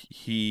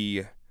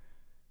he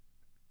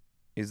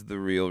is the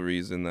real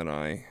reason that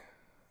I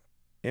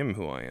am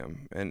who I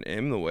am and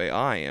am the way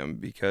I am,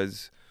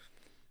 because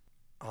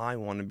I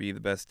want to be the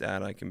best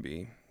dad I can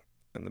be.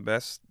 And the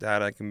best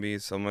dad I can be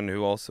is someone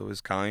who also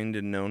is kind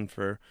and known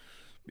for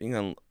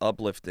being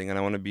uplifting. And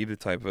I want to be the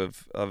type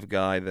of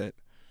guy that,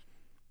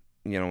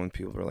 you know, when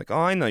people are like, oh,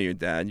 I know your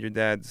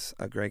dad's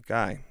a great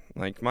guy.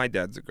 Like, my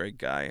dad's a great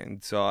guy.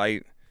 And so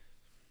I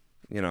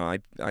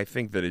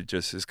think that it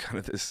just is kind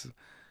of this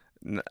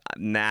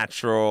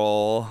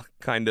natural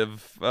kind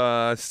of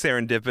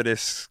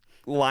serendipitous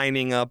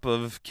lining up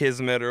of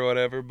kismet or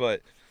whatever.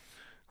 But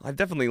I've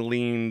definitely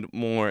leaned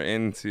more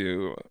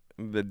into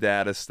the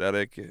dad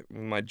aesthetic.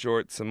 My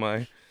jorts and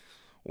my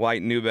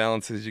white New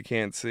Balances you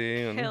can't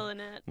see. And Killing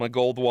it. my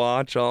gold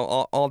watch,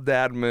 all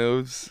dad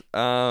moves.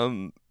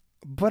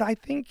 But I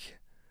think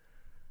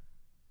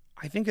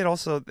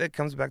it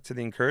comes back to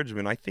the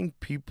encouragement. I think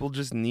people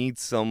just need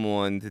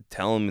someone to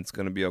tell them it's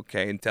going to be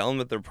okay, and tell them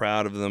that they're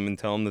proud of them, and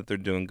tell them that they're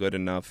doing good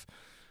enough.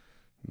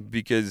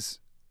 Because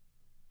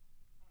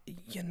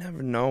you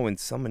never know when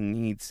someone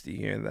needs to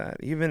hear that.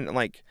 Even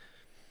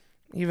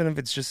if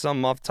it's just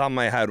something off the top of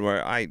my head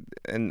where I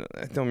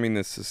don't mean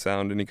this to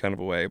sound any kind of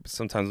a way, but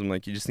sometimes I'm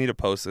like, you just need to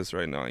post this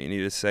right now. You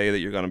need to say that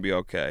you're going to be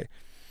okay.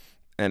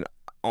 And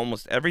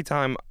almost every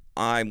time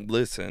I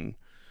listen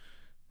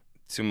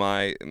to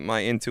my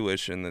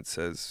intuition that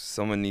says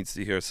someone needs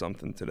to hear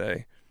something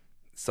today,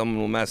 someone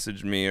will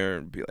message me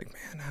or be like,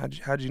 man,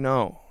 how'd you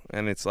know?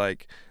 And it's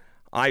like,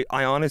 I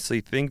honestly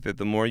think that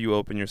the more you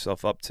open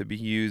yourself up to be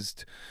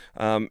used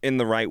in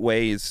the right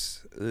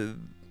ways, the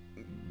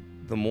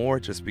more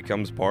it just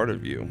becomes part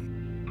of you.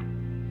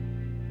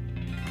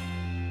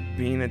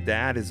 Being a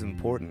dad is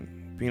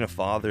important. Being a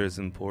father is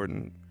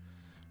important.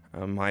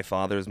 My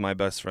father is my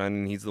best friend,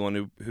 and he's the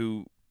one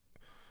who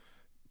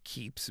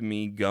keeps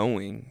me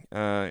going.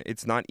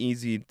 It's not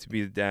easy to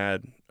be the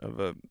dad of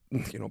a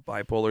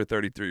bipolar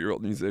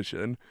 33-year-old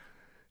musician.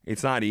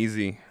 It's not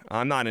easy.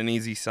 I'm not an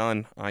easy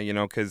son,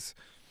 because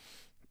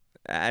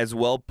as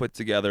well put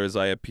together as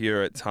I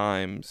appear at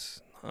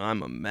times,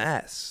 I'm a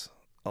mess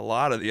a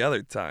lot of the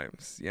other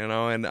times,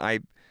 and I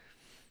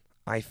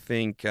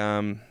think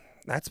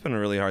that's been a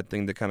really hard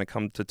thing to kind of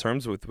come to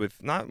terms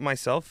with not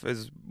myself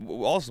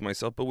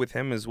but with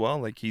him as well.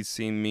 Like, he's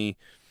seen me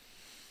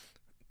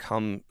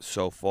come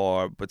so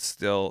far but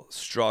still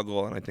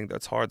struggle, and I think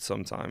that's hard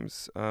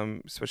sometimes,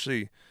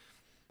 especially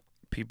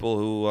people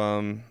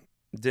who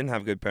didn't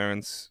have good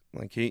parents.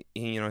 Like, he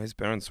his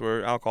parents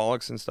were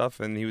alcoholics and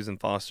stuff, and he was in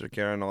foster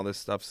care and all this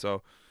stuff,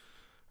 so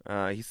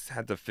he's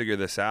had to figure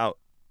this out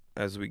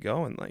as we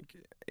go, and like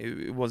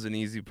it wasn't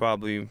easy.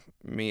 Probably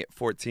me at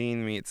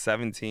 14, me at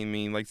 17,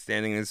 me like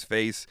standing in his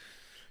face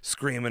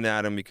screaming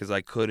at him because I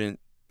couldn't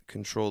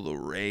control the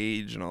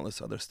rage and all this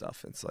other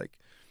stuff. It's like,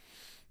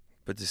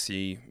 but to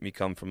see me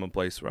come from a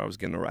place where I was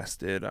getting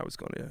arrested, I was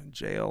going to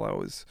jail, I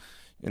was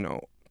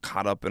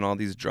caught up in all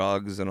these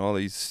drugs and all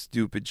these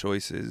stupid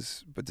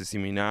choices, but to see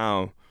me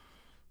now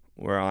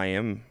where I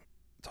am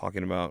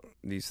talking about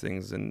these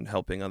things and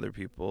helping other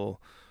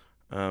people,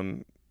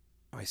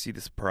 I see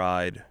this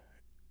pride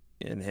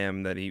in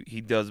him that he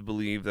does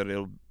believe that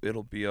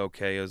it'll be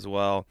okay as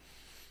well.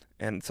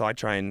 And so I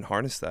try and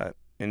harness that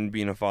in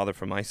being a father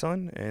for my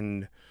son,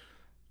 and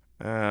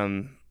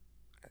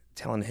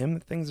telling him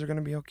that things are going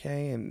to be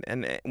okay.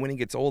 And when he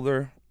gets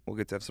older, we'll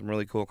get to have some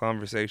really cool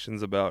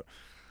conversations about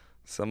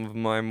some of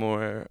my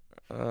more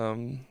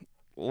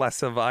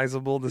less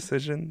advisable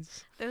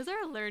decisions. Those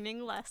are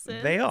learning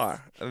lessons. They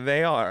are.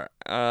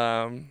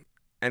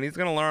 And he's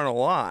going to learn a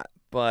lot,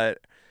 but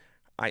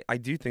I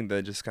do think that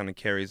it just kind of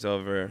carries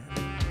over.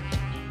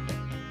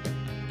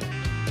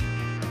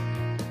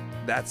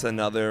 That's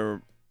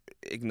another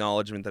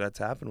acknowledgement that that's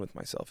happened with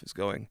myself, is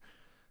going,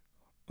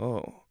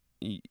 oh,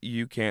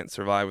 you can't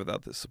survive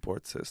without this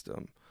support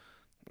system.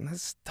 And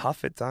that's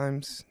tough at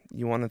times.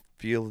 You want to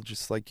feel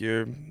just like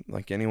you're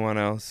like anyone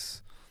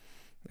else.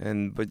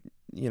 But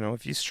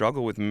if you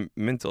struggle with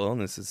mental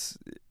illness,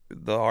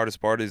 the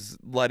hardest part is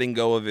letting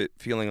go of it,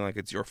 feeling like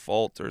it's your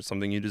fault or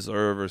something you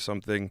deserve or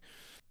something.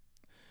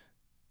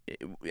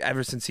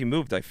 Ever since he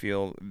moved, I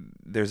feel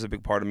there's a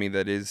big part of me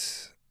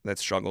that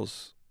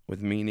struggles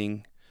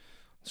meaning,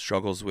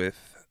 struggles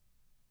with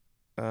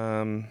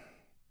the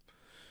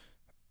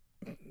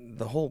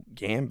whole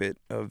gambit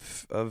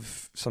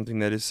of something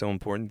that is so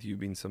important to you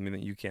being something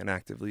that you can't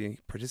actively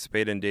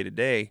participate in day to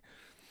day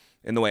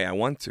in the way I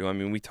want to. I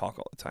mean, we talk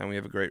all the time. We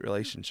have a great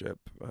relationship.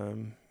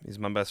 He's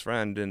my best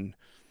friend,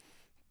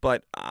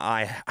 but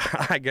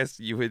I guess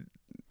you would.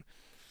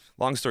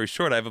 Long story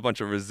short, I have a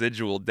bunch of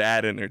residual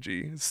dad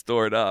energy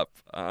stored up,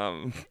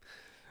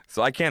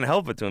 so I can't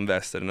help but to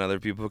invest it in other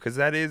people because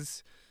that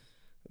is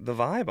the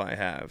vibe I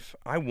have.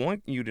 I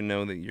want you to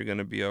know that you're going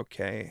to be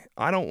okay.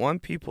 I don't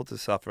want people to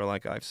suffer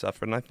like I've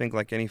suffered, and I think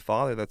like any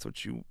father, that's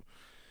what you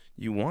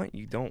want.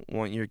 You don't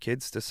want your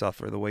kids to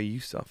suffer the way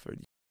you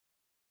suffered.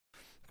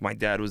 My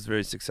dad was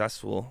very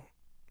successful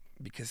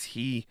because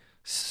he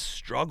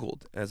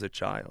struggled as a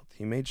child.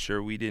 He made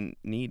sure we didn't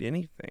need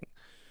anything.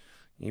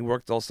 He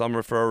worked all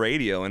summer for a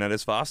radio and had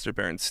his foster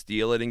parents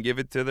steal it and give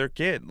it to their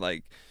kid.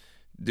 Like,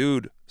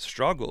 dude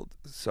struggled,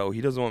 so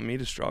he doesn't want me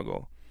to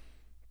struggle.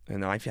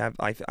 And I have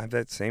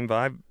that same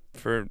vibe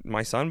for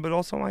my son, but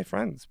also my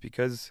friends,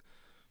 because,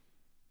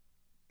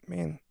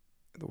 man,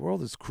 the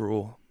world is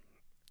cruel,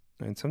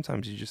 and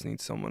sometimes you just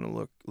need someone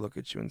to look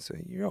at you and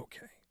say, "You're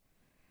okay."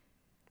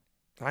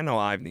 I know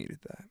I've needed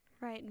that.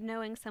 Right,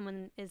 knowing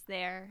someone is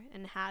there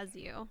and has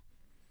you.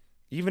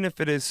 Even if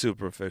it is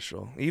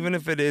superficial, even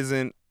if it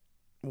isn't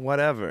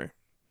whatever,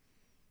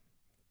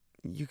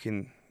 you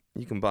can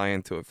buy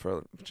into it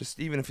for just,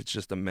 even if it's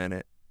just a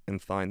minute,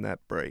 and find that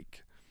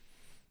break.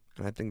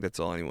 And I think that's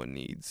all anyone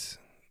needs.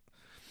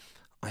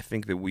 I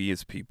think that we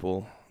as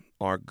people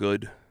are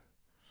good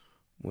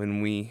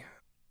when we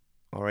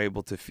are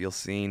able to feel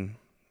seen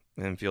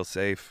and feel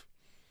safe.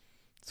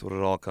 That's what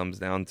it all comes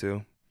down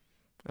to.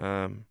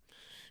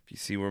 If you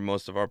see where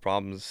most of our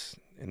problems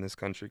in this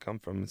country come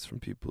from, it's from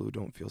people who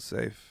don't feel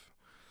safe.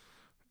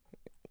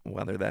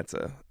 Whether that's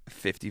a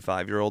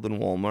 55-year-old in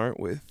Walmart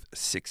with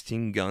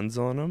 16 guns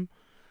on him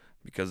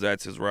because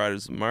that's his right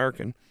as an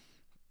American,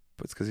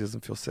 but it's because he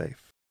doesn't feel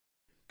safe.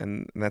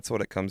 And that's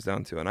what it comes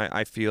down to. And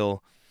I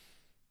feel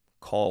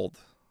called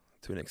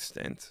to an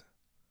extent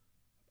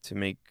to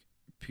make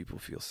people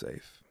feel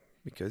safe,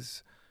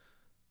 because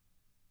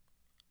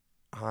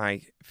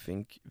I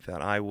think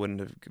that I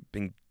wouldn't have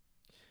been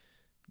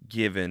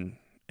given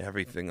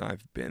everything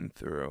I've been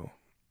through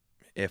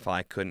if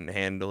I couldn't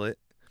handle it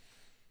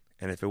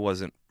and if it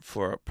wasn't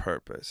for a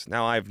purpose.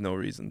 Now, I have no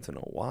reason to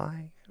know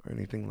why or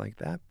anything like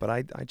that, but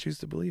I choose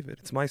to believe it.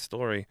 It's my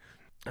story.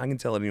 I can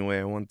tell it any way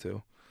I want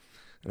to.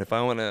 And if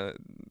I want to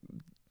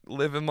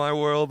live in my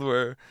world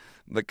where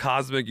the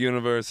cosmic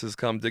universe has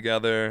come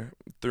together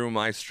through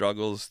my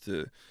struggles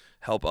to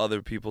help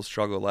other people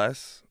struggle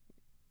less,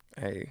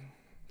 hey,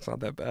 it's not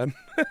that bad.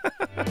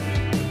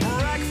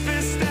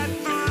 Breakfast at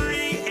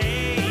 3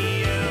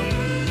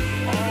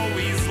 a.m.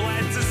 always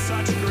led to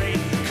such great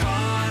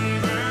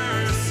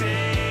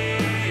conversation.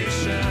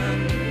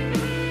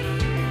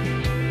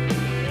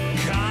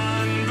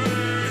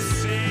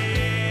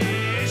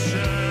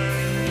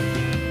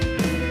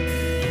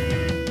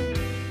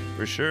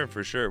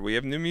 For sure. We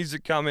have new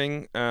music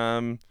coming.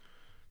 We'll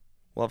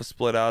have a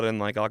split out in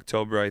like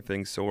October, I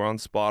think. So we're on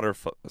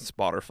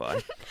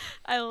Spotify.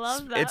 I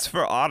love that. It's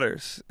for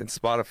otters. It's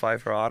Spotify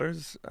for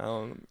otters.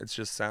 It's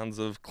just sounds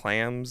of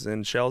clams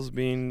and shells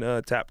being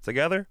tapped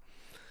together,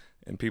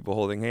 and people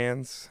holding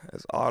hands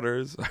as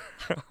otters.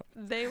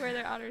 They wear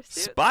their otter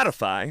suits.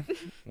 Spotify.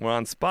 We're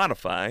on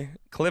Spotify.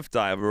 Cliff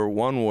Diver,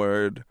 one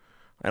word.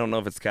 I don't know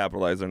if it's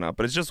capitalized or not,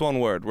 but it's just one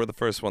word. We're the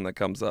first one that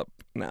comes up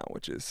now,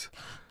 which is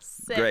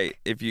Sick. great.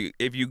 If you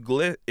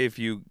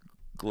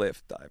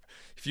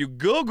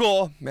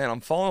Google, man, I'm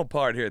falling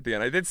apart here at the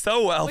end. I did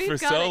so well We've for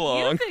got so it.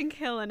 long. You've been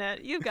killing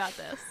it. You've got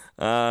this.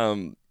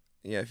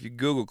 Yeah, if you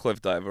Google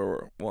Cliff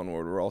Diver, one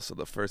word, we're also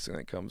the first thing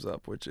that comes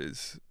up, which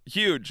is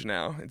huge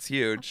now. It's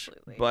huge.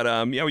 Absolutely. But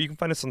yeah, you can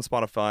find us on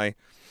Spotify.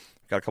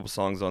 Got a couple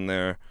songs on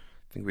there.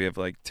 I think we have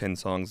like 10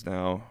 songs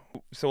now.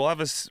 So we'll have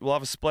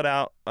a split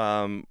out.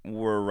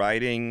 We're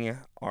writing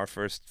our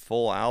first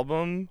full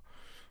album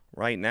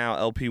right now,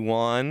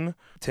 LP1.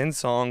 10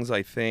 songs,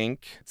 I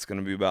think. It's going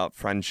to be about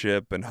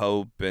friendship and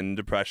hope and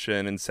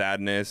depression and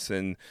sadness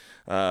and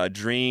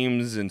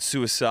dreams and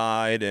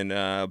suicide and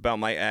about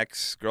my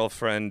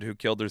ex-girlfriend who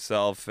killed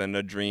herself and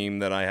a dream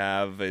that I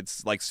have.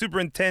 It's like super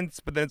intense,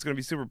 but then it's going to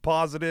be super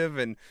positive,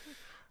 and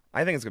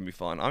I think it's going to be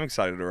fun. I'm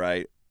excited to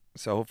write,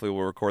 so hopefully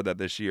we'll record that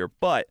this year.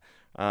 But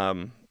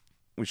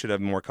we should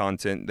have more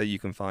content that you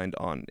can find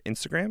on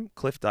Instagram,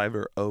 Cliff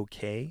Diver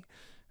OK.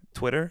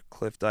 Twitter,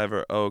 Cliff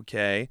Diver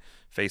OK.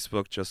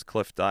 Facebook, just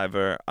Cliff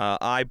Diver.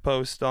 I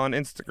post on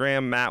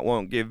Instagram. Matt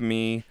won't give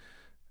me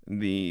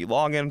the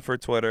login for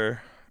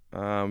Twitter.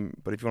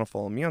 But if you want to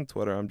follow me on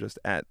Twitter, I'm just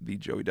at the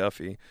Joey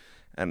Duffy.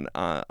 And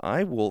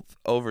I will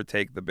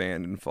overtake the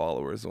band in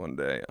followers one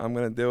day. I'm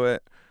going to do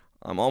it.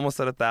 I'm almost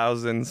at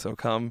 1,000, so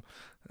come.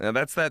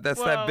 That's Whoa.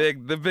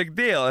 the big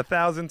deal.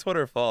 1,000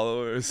 Twitter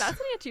followers. That's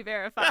going to get you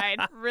verified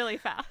really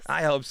fast.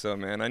 I hope so,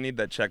 man. I need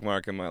that check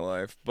mark in my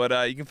life.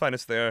 But you can find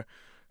us there.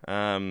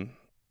 And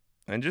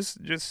just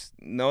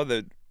know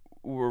that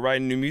we're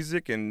writing new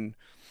music, and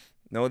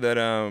know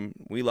that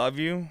we love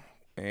you.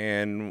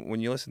 And when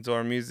you listen to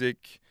our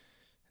music,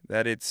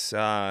 that it's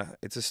a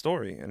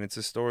story, and it's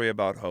a story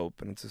about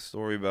hope, and it's a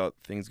story about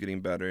things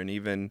getting better, and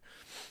even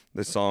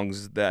the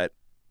songs that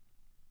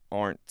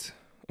aren't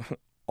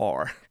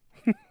are.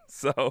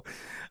 So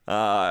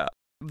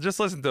just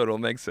listen to it; it'll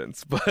make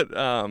sense. But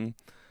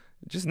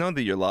just know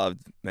that you're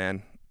loved,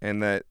 man,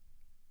 and that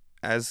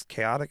as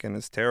chaotic and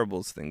as terrible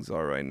as things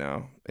are right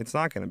now, it's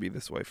not going to be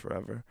this way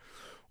forever.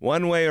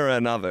 One way or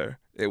another,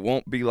 it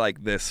won't be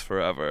like this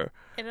forever.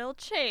 It'll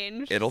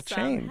change. It'll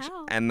change.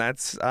 somehow. And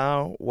that's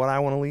what I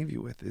want to leave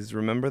you with, is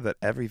remember that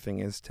everything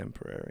is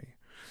temporary.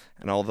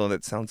 And although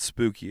that sounds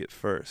spooky at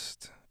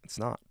first, it's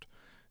not.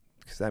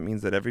 Because that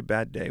means that every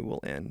bad day will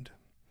end.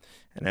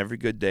 And every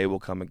good day will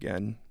come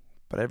again.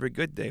 But every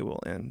good day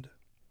will end.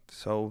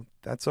 So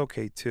that's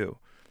okay too.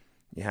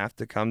 You have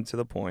to come to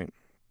the point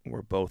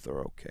where both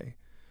are okay.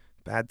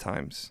 Bad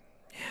times,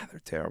 yeah,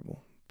 they're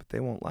terrible, but they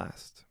won't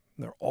last.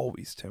 They're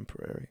always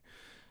temporary.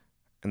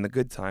 And the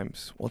good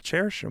times, well,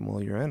 cherish them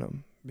while you're in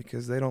them,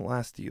 because they don't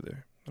last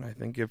either. And I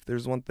think if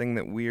there's one thing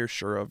that we're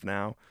sure of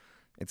now,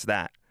 it's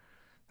that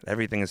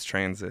everything is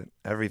transit,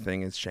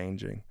 everything is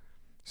changing.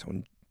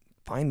 So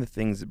find the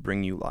things that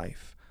bring you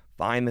life.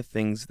 Find the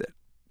things that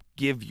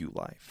give you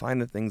life.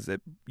 Find the things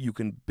that you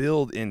can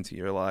build into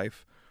your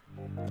life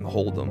and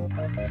hold them,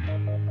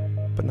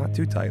 but not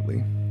too tightly,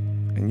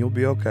 and you'll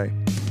be okay.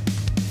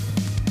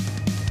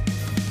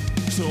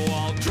 So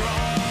I'll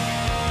draw